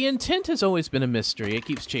it? The intent has always been a mystery. It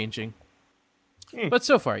keeps changing. But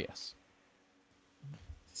so far, yes.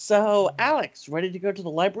 So, Alex, ready to go to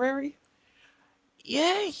the library?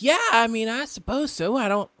 Yeah, I mean, I suppose so. I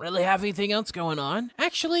don't really have anything else going on.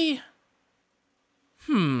 Actually,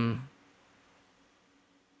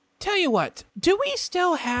 tell you what, do we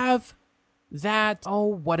still have that, oh,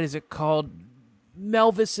 what is it called?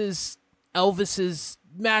 Elvis's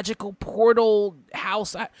magical portal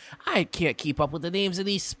house. I can't keep up with the names of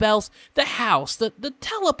these spells. The house, the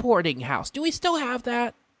teleporting house. Do we still have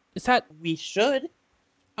that? Is that... We should.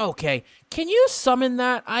 Okay. Can you summon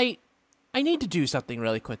that? I need to do something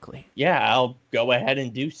really quickly. Yeah, I'll go ahead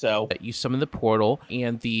and do so. You summon the portal,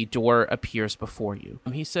 and the door appears before you.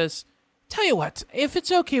 He says, tell you what, if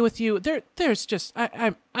it's okay with you, there's just...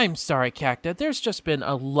 I'm sorry, Cacta. There's just been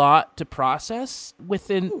a lot to process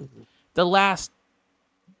within the last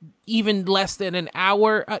even less than an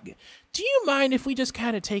hour. Do you mind if we just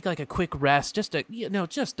kind of take like a quick rest, just a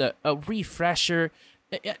refresher?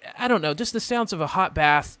 I don't know, just the sounds of a hot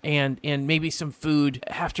bath and maybe some food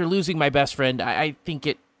after losing my best friend. I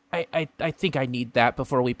think I need that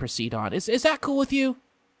before we proceed on. Is that cool with you?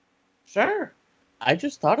 Sure. I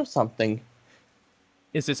just thought of something.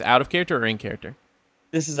 Is this out of character or in character?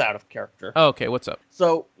 This is out of character. Oh, okay, what's up?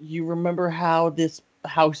 So, you remember how this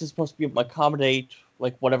house is supposed to be accommodate,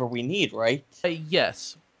 like, whatever we need, right?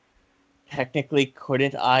 Yes. Technically,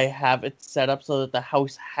 couldn't I have it set up so that the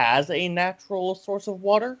house has a natural source of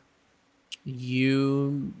water?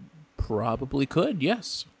 You probably could,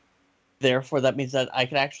 yes. Therefore, that means that I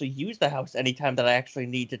can actually use the house anytime that I actually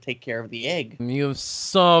need to take care of the egg. You've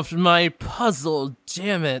solved my puzzle,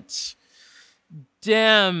 damn it.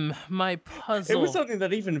 Damn, my puzzle. It was something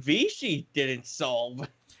that even Vichy didn't solve.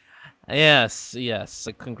 Yes.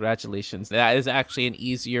 Congratulations. That is actually an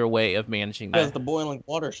easier way of managing that. Because the boiling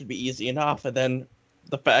water should be easy enough, and then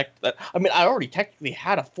the fact that... I mean, I already technically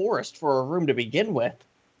had a forest for a room to begin with.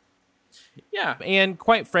 Yeah, and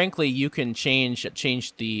quite frankly, you can change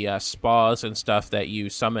the spas and stuff that you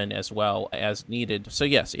summon as well as needed. So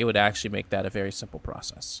yes, it would actually make that a very simple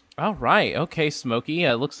process. All right, okay, Smokey.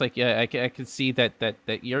 It looks like I can see that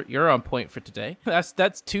you're on point for today.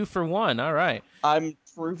 That's 2 for 1. All right. I'm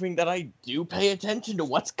proving that I do pay attention to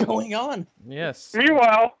what's going on. Yes.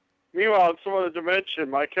 Meanwhile, in some other dimension,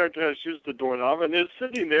 my character has used the doorknob and is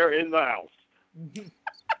sitting there in the house.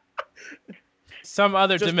 Some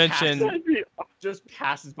other dimension just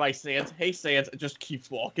passes by Sans. Hey, Sans, it just keeps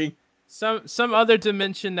walking. Some other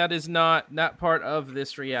dimension that is not part of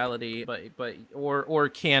this reality, but or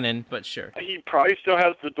canon, but sure. He probably still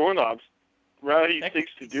has the doorknobs. Whether he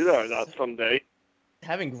thinks to do that or not someday.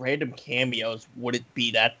 Having random cameos wouldn't be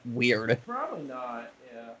that weird. Probably not,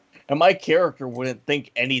 yeah. And my character wouldn't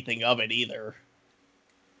think anything of it either.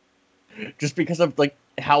 Just because of, like,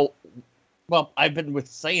 how... Well, I've been with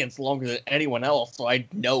Sans longer than anyone else, so I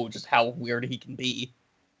know just how weird he can be.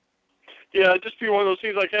 Yeah, it'd just be one of those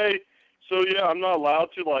things like, hey, so yeah, I'm not allowed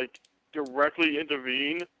to, like, directly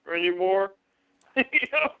intervene anymore. You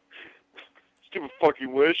know? Stupid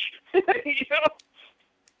fucking wish. You know?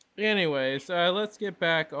 Anyways, let's get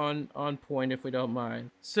back on point if we don't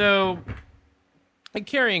mind. So,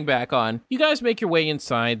 carrying back on, you guys make your way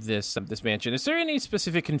inside this mansion. Is there any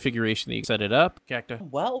specific configuration that you set it up, Cacta?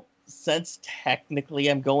 Well, since technically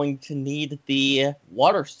I'm going to need the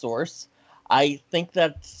water source, I think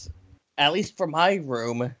that, at least for my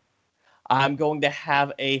room, I'm going to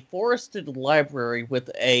have a forested library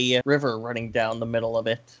with a river running down the middle of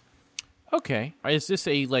it. Okay. Is this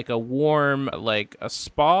a warm, like a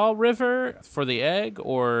spa river for the egg,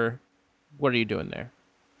 or what are you doing there?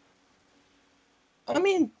 I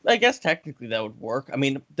mean, I guess technically that would work. I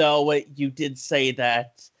mean, though you did say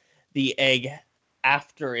that the egg,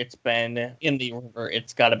 after it's been in the river,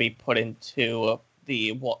 it's got to be put into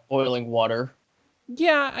the boiling water.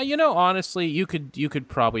 Yeah, honestly, you could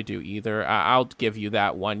probably do either. I'll give you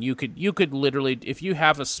that one. You could literally, if you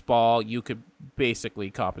have a spa, you could basically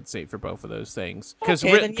compensate for both of those things. Because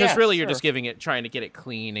really, you're just trying to get it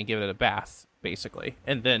clean and give it a bath, basically.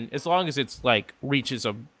 And then as long as it's reaches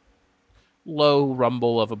a low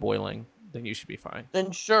rumble of a boiling, then you should be fine.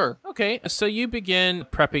 Then sure. Okay, so you begin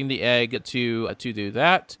prepping the egg to do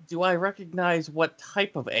that. Do I recognize what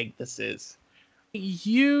type of egg this is?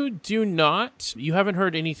 You do not. You haven't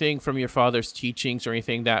heard anything from your father's teachings or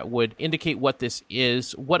anything that would indicate what this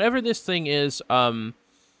is. Whatever this thing is,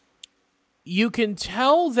 you can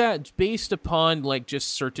tell that based upon just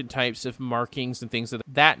certain types of markings and things of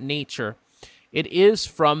that nature, it is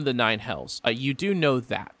from the Nine Hells. You do know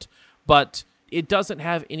that, but it doesn't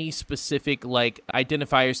have any specific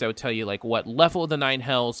identifiers that would tell you what level of the Nine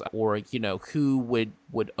Hells, or who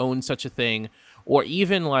would own such a thing. Or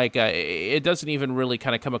even it doesn't even really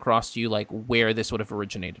kind of come across to you where this would have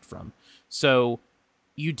originated from. So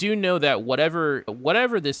you do know that whatever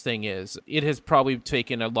this thing is, it has probably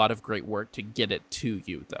taken a lot of great work to get it to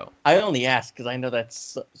you, though. I only ask because I know that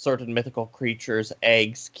certain mythical creatures'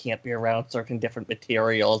 eggs can't be around certain different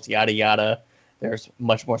materials, yada yada. There's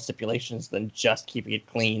much more stipulations than just keeping it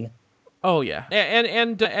clean. Oh yeah,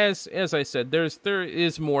 and as I said, there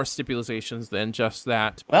is more stipulations than just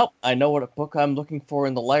that. Well, I know what book I'm looking for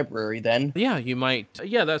in the library then. Yeah, you might.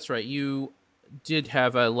 Yeah, that's right. You did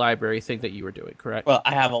have a library thing that you were doing, correct? Well,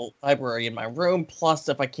 I have a library in my room, plus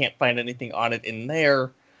if I can't find anything on it in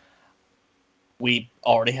there, we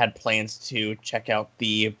already had plans to check out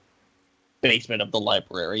the basement of the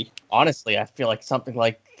library. Honestly, I feel like something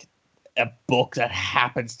like a book that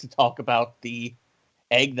happens to talk about the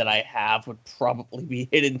egg that I have would probably be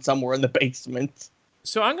hidden somewhere in the basement.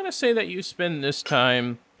 So I'm going to say that you spend this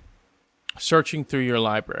time searching through your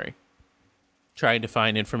library, trying to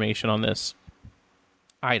find information on this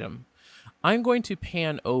item. I'm going to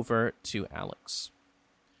pan over to Alex.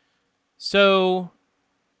 So,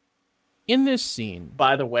 in this scene...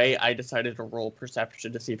 By the way, I decided to roll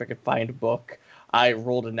perception to see if I could find a book. I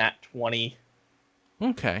rolled a nat 20.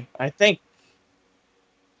 Okay. I think...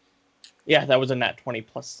 Yeah, that was a nat 20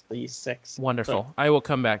 plus the 6. Wonderful. So, I will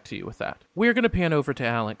come back to you with that. We're going to pan over to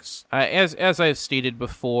Alex. As I've stated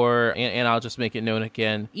before, and I'll just make it known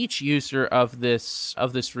again, each user of this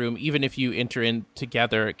room, even if you enter in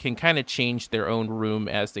together, can kind of change their own room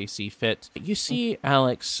as they see fit. You see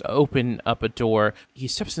Alex open up a door. He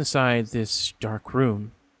steps inside this dark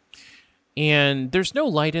room. And there's no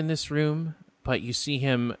light in this room, but you see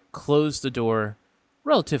him close the door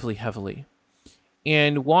relatively heavily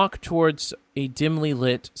and walk towards a dimly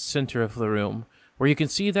lit center of the room where you can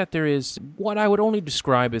see that there is what I would only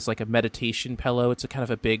describe as like a meditation pillow. It's a kind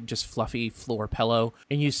of a big, just fluffy floor pillow.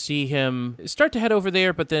 And you see him start to head over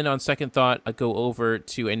there, but then on second thought, go over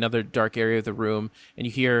to another dark area of the room, and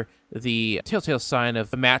you hear the telltale sign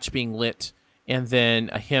of a match being lit, and then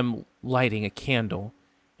him lighting a candle,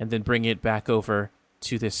 and then bring it back over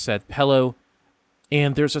to this said pillow.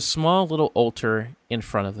 And there's a small little altar in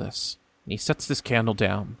front of this. And he sets this candle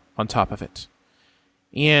down on top of it.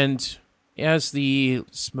 And as the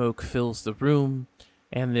smoke fills the room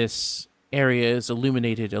and this area is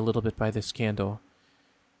illuminated a little bit by this candle,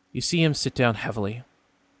 you see him sit down heavily.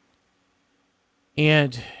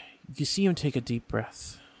 And you see him take a deep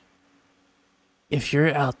breath. If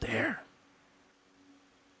you're out there,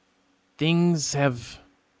 things have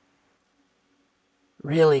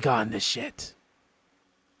really gone to shit.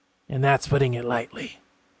 And that's putting it lightly.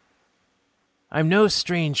 I'm no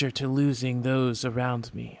stranger to losing those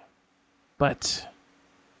around me, but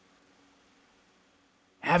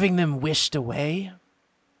having them wished away,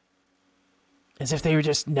 as if they were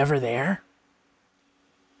just never there,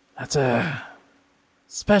 that's a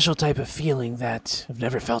special type of feeling that I've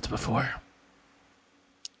never felt before.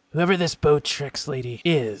 Whoever this Botrix lady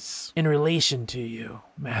is in relation to you,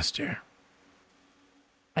 Master,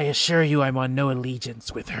 I assure you I'm on no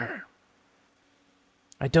allegiance with her.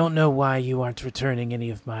 I don't know why you aren't returning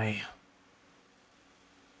any of my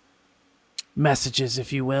messages,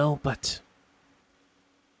 if you will, but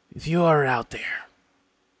if you are out there,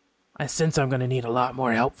 I sense I'm going to need a lot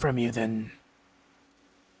more help from you than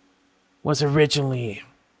was originally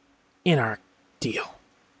in our deal.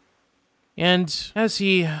 And as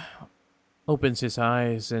he opens his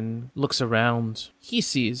eyes and looks around, he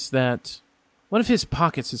sees that one of his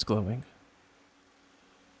pockets is glowing.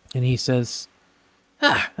 And he says,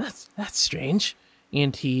 that's strange.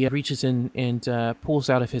 And he reaches in and pulls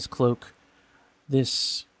out of his cloak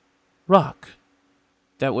this rock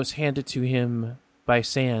that was handed to him by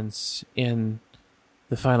Sans in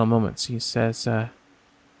the final moments. He says,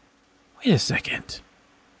 wait a second.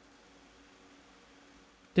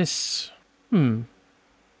 This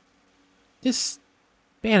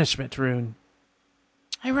banishment rune.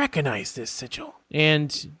 I recognize this sigil.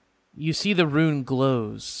 And you see the rune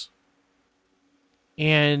glows.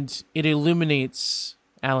 And it illuminates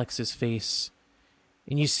Alex's face.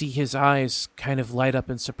 And you see his eyes kind of light up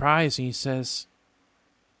in surprise. And he says,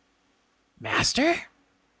 Master?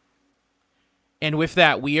 And with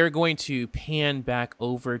that, we are going to pan back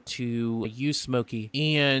over to you, Smokey.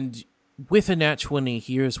 And with a nat 20,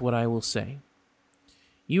 here's what I will say.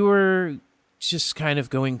 You were just kind of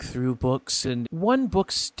going through books, and one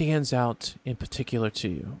book stands out in particular to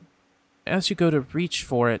you. As you go to reach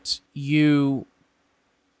for it, you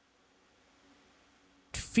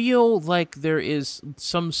feel like there is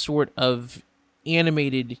some sort of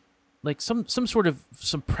animated, like some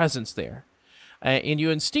presence there. And you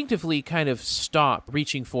instinctively kind of stop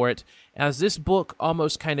reaching for it as this book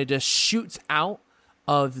almost kind of just shoots out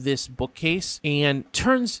of this bookcase and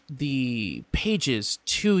turns the pages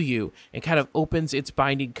to you and kind of opens its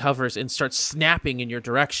binding covers and starts snapping in your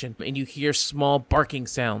direction. And you hear small barking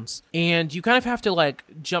sounds. And you kind of have to like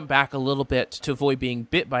jump back a little bit to avoid being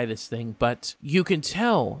bit by this thing. But you can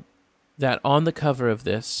tell that on the cover of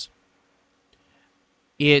this,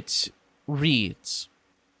 it reads,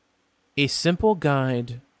 "A simple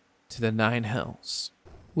guide to the 9 hells."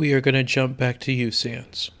 We are going to jump back to you,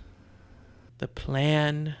 Sans. The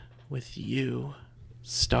plan with you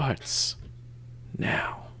starts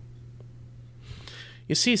now.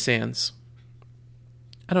 You see, Sans,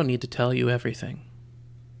 I don't need to tell you everything.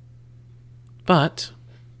 But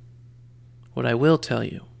what I will tell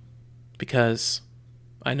you, because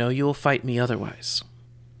I know you will fight me otherwise.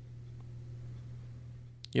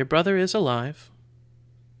 Your brother is alive.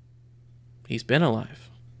 He's been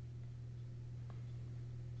alive.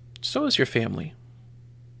 So is your family.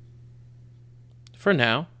 For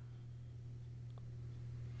now.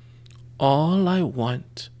 All I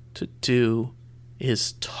want to do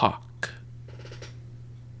is talk.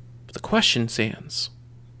 But the question, Sans,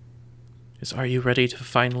 is are you ready to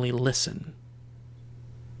finally listen?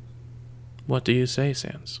 What do you say,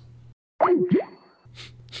 Sans?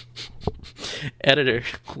 Editor,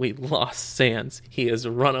 we lost Sans. He has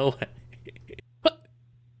run away.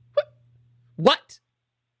 What?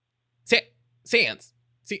 Sans?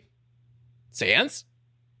 Sans?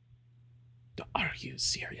 Are you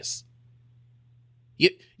serious?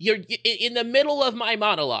 You're in the middle of my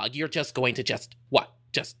monologue. You're just going to just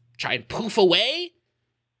try and poof away?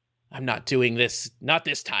 I'm not doing this. Not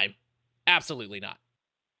this time. Absolutely not.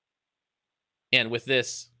 And with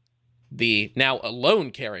this, the now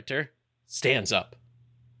alone character stands up.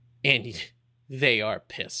 And they are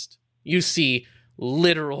pissed. You see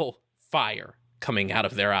literal fire coming out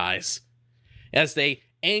of their eyes as they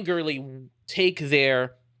angrily take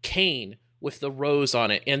their cane with the rose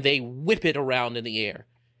on it and they whip it around in the air.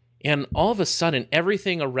 And all of a sudden,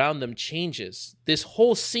 everything around them changes. This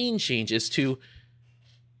whole scene changes to,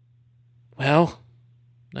 well,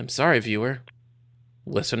 I'm sorry, viewer,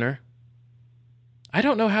 listener. I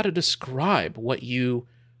don't know how to describe what you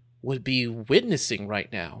would be witnessing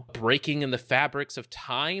right now. Breaking in the fabrics of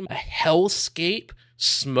time, a hellscape,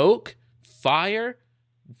 smoke, fire,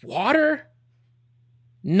 water.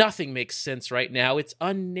 Nothing makes sense right now. It's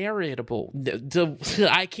unnarratable.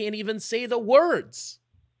 I can't even say the words.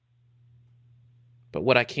 But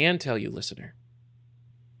what I can tell you, listener,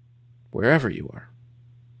 wherever you are,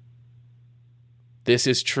 this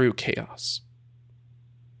is true chaos.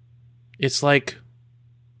 It's like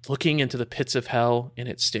looking into the pits of hell and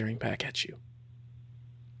it's staring back at you.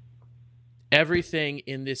 Everything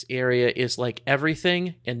in this area is like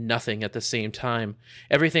everything and nothing at the same time.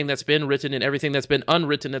 Everything that's been written and everything that's been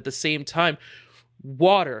unwritten at the same time.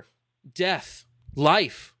 Water, death,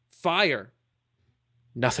 life, fire,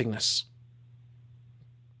 nothingness.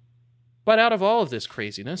 But out of all of this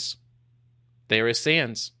craziness, there is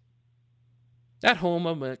Sans, at home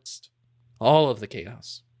amidst all of the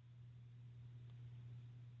chaos.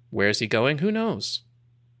 Where is he going? Who knows?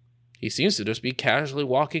 He seems to just be casually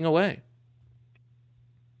walking away.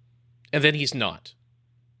 And then he's not.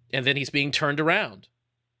 And then he's being turned around.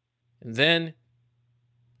 And then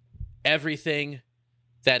everything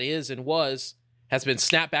that is and was has been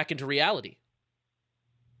snapped back into reality.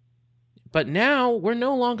 But now we're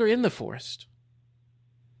no longer in the forest.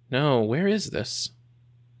 No, where is this?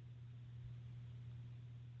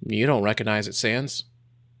 You don't recognize it, Sans.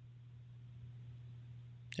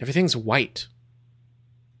 Everything's white.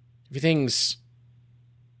 Everything's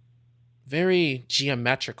very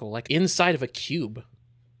geometrical, like inside of a cube.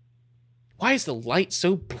 Why is the light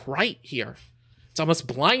so bright here? It's almost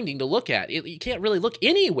blinding to look at. You can't really look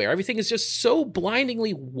anywhere. Everything is just so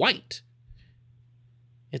blindingly white.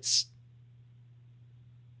 It's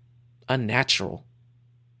unnatural.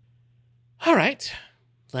 All right,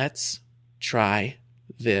 let's try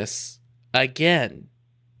this again.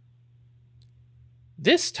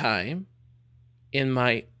 This time in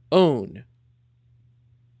my own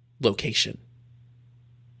location.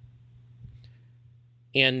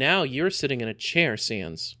 And now you're sitting in a chair,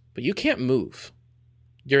 Sans, but you can't move.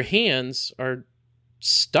 Your hands are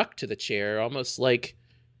stuck to the chair, almost like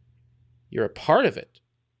you're a part of it.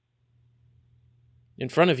 In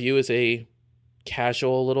front of you is a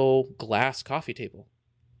casual little glass coffee table.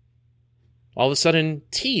 All of a sudden,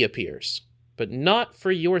 tea appears, but not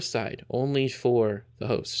for your side, only for the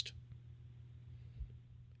host.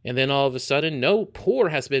 And then all of a sudden, no pour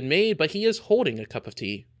has been made, but he is holding a cup of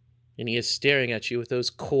tea, and he is staring at you with those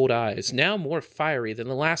cold eyes, now more fiery than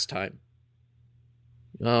the last time.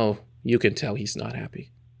 Oh, You can tell he's not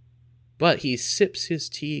happy. But he sips his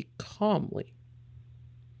tea calmly.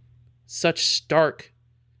 Such stark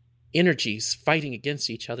energies fighting against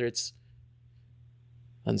each other, it's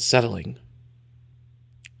unsettling.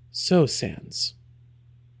 So, Sans,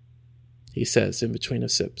 he says in between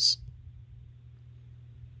his sips,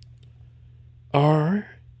 are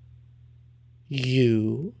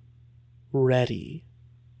you ready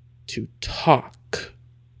to talk?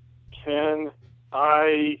 Can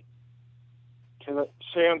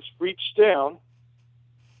Sans reach down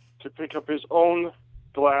to pick up his own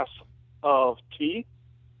glass of tea?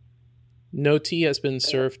 No tea has been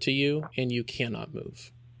served to you, and you cannot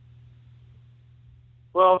move.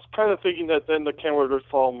 Well, I was kind of thinking that then the camera would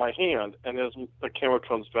fall in my hand, and as the camera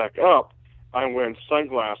comes back up, I'm wearing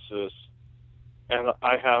sunglasses, and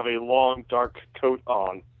I have a long, dark coat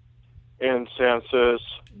on. And Sans says,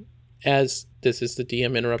 As this is the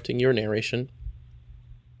DM interrupting your narration,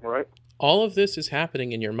 right? all of this is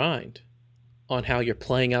happening in your mind on how you're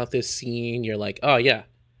playing out this scene. You're like, oh yeah,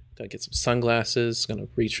 gotta get some sunglasses, gonna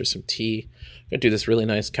reach for some tea, gonna do this really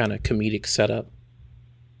nice kind of comedic setup.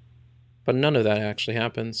 But none of that actually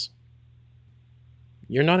happens.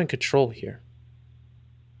 You're not in control here.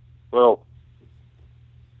 Well,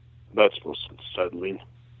 that's most unsettling.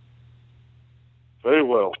 Very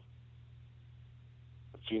well.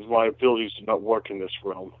 It seems my abilities do not work in this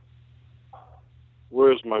realm.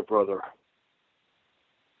 Where's my brother?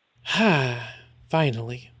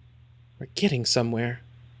 Finally. We're getting somewhere.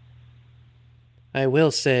 I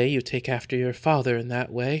will say you take after your father in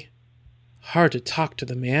that way. Hard to talk to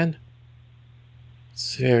the man.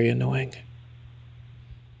 It's very annoying.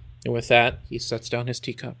 And with that, he sets down his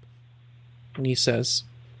teacup. And he says,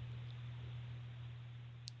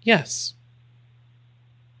 yes.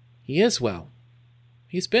 He is well.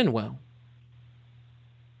 He's been well.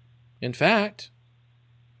 In fact,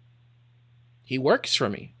 he works for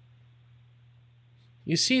me.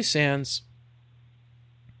 You see, Sans,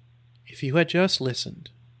 if you had just listened,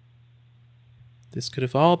 this could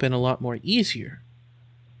have all been a lot more easier.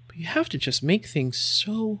 But you have to just make things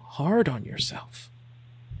so hard on yourself.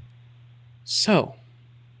 So,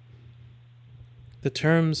 the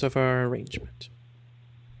terms of our arrangement.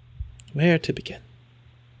 Where to begin?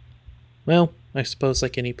 Well, I suppose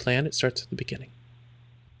like any plan, it starts at the beginning.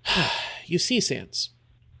 You see, Sans,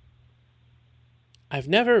 I've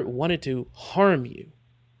never wanted to harm you.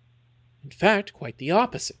 In fact, quite the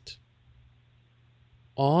opposite.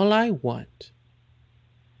 All I want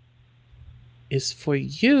is for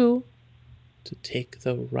you to take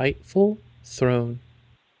the rightful throne.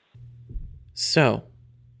 So,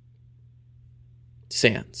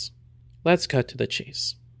 Sans, let's cut to the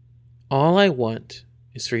chase. All I want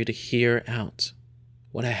is for you to hear out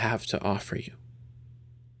what I have to offer you.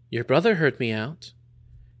 Your brother heard me out,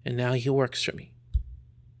 and now he works for me.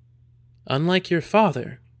 Unlike your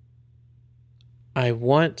father, I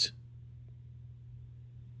want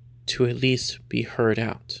to at least be heard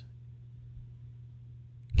out.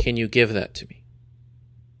 Can you give that to me?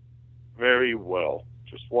 Very well.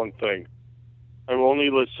 Just one thing. I will only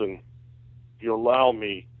listen if you allow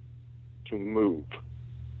me to move.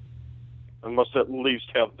 I must at least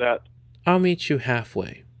have that. I'll meet you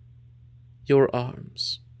halfway. Your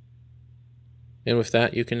arms. And with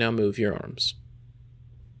that, you can now move your arms.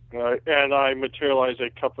 And I materialize a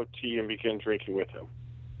cup of tea and begin drinking with him.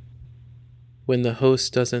 When the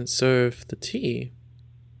host doesn't serve the tea,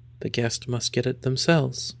 the guest must get it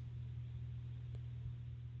themselves.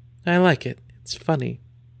 I like it. It's funny.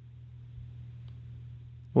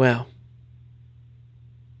 Well,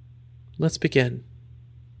 let's begin.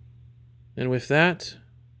 And with that,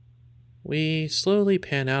 we slowly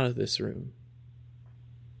pan out of this room.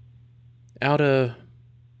 Out a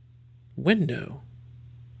window.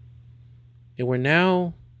 And we're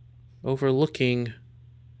now overlooking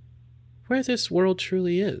where this world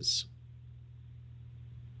truly is.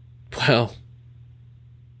 Well,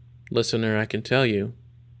 listener, I can tell you,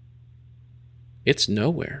 it's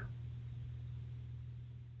nowhere.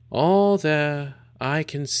 All that I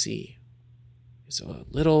can see is a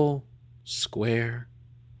little square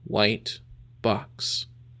white box.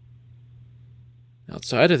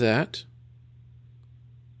 Outside of that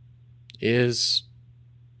is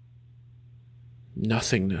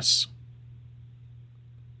nothingness.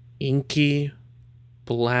 Inky,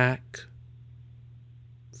 black,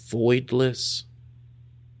 voidless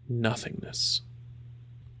nothingness.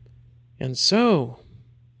 And so,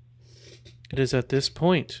 it is at this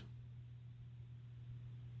point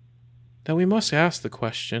that we must ask the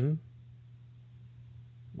question,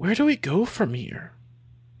 where do we go from here?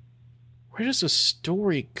 Where does the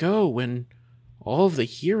story go when All of the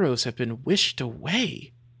heroes have been wished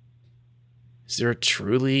away. Is there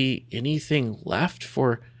truly anything left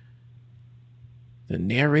for the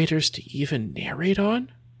narrators to even narrate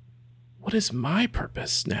on? What is my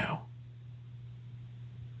purpose now?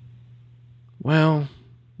 Well,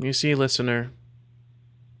 you see, listener,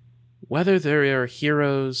 whether there are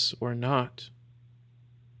heroes or not,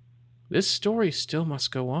 this story still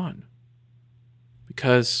must go on,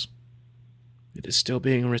 because it is still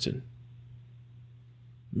being written.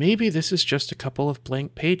 Maybe this is just a couple of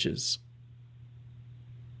blank pages.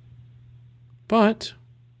 But,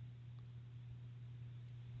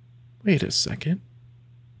 wait a second.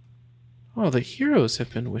 All the heroes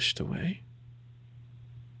have been wished away.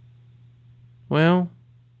 Well,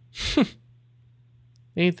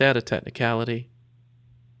 ain't that a technicality?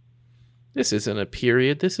 This isn't a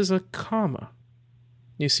period, this is a comma.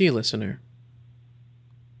 You see, listener,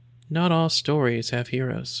 not all stories have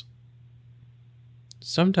heroes.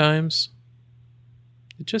 Sometimes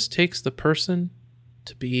it just takes the person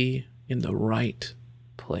to be in the right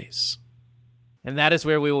place. And that is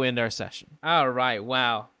where we will end our session. All right,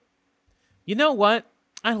 wow. You know what?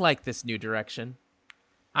 I like this new direction.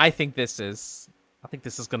 I think this is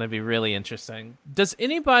going to be really interesting. Does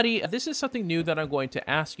anybody, this is something new that I'm going to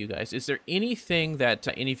ask you guys. Is there anything that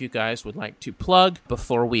any of you guys would like to plug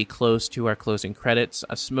before we close to our closing credits?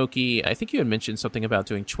 Smokey, I think you had mentioned something about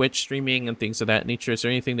doing Twitch streaming and things of that nature. Is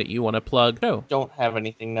there anything that you want to plug? No. Don't have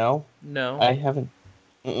anything, no. No. I haven't.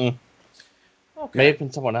 Okay. May have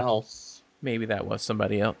been someone else. Maybe that was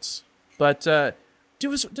somebody else. But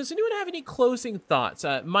does anyone have any closing thoughts?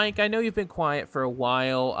 Mike, I know you've been quiet for a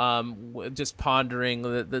while, just pondering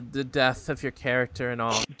the death of your character and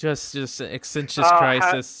all. Just Accentuous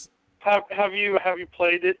Crisis. Have you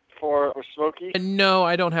played it for Smokey? No,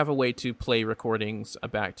 I don't have a way to play recordings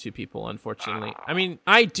back to people, unfortunately. I mean,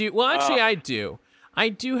 I do. Well, actually, I do. I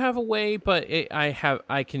do have a way, but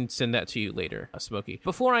I can send that to you later, Smokey.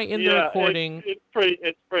 Before I end the recording, it's pretty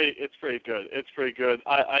good. It's pretty good.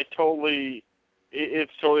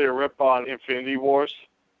 It's totally a rip on Infinity Wars.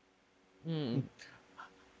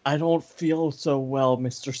 I don't feel so well,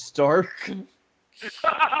 Mr. Stark.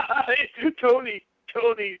 Tony,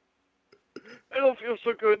 I don't feel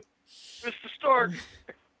so good, Mr. Stark.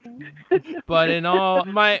 But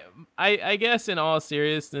I guess in all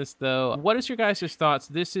seriousness, though, what is your guys' thoughts?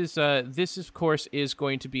 This of course is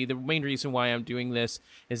going to be the main reason why I'm doing this.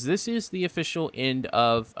 This is the official end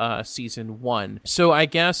of season 1. So I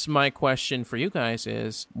guess my question for you guys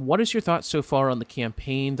is, what is your thoughts so far on the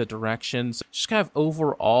campaign, the directions, just kind of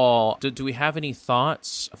overall? Do we have any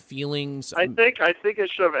thoughts, feelings? I think it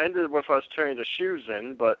should have ended with us turning the shoes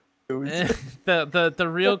in, but the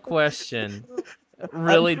real question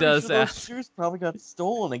really does sure ask. Those shoes probably got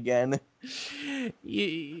stolen again.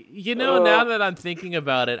 You know, now that I'm thinking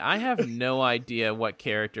about it, I have no idea what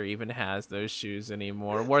character even has those shoes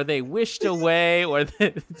anymore. Were they wished away, or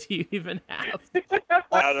do you even have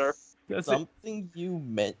them? Something you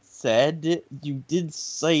said. You did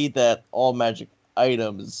say that all magic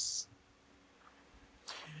items.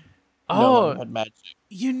 No one had magic.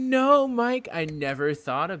 You know, Mike, I never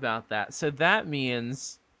thought about that. So that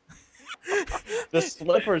means the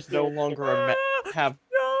slippers no longer have.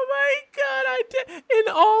 Oh my god! I did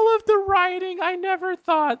in all of the writing. I never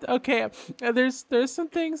thought. Okay, there's some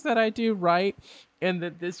things that I do right, and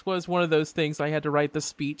that this was one of those things. I had to write the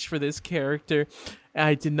speech for this character. And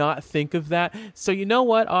I did not think of that. So you know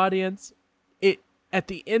what, audience? At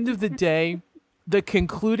the end of the day, the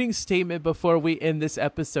concluding statement before we end this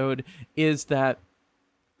episode is that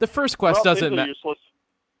the first quest doesn't matter.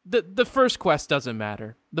 The first quest doesn't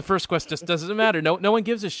matter. The first quest just doesn't matter. No one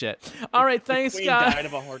gives a shit. All right, thanks, guys. The queen died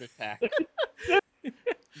of a heart attack.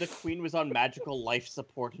 The queen was on magical life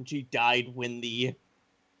support, and she died when the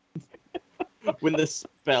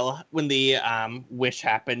wish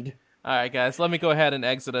happened. All right, guys, let me go ahead and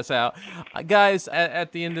exit us out. Guys,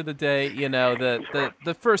 at the end of the day, you know,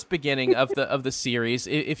 the first beginning of the series,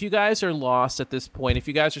 if you guys are lost at this point, if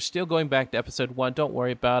you guys are still going back to episode 1, don't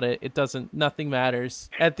worry about it. Nothing matters.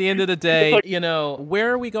 At the end of the day, you know,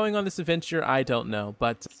 where are we going on this adventure? I don't know,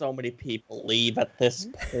 but so many people leave at this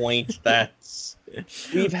point that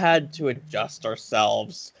we've had to adjust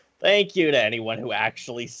ourselves. Thank you to anyone who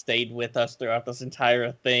actually stayed with us throughout this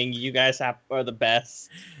entire thing. You guys are the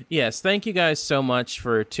best. Yes, thank you guys so much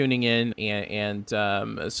for tuning in and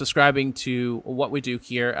subscribing to what we do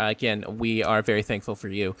here. Again, we are very thankful for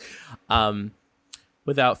you.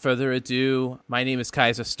 Without further ado, my name is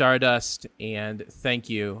Kaiser Stardust, and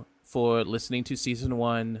thank you for listening to Season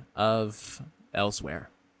 1 of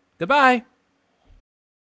Elsewhere. Goodbye!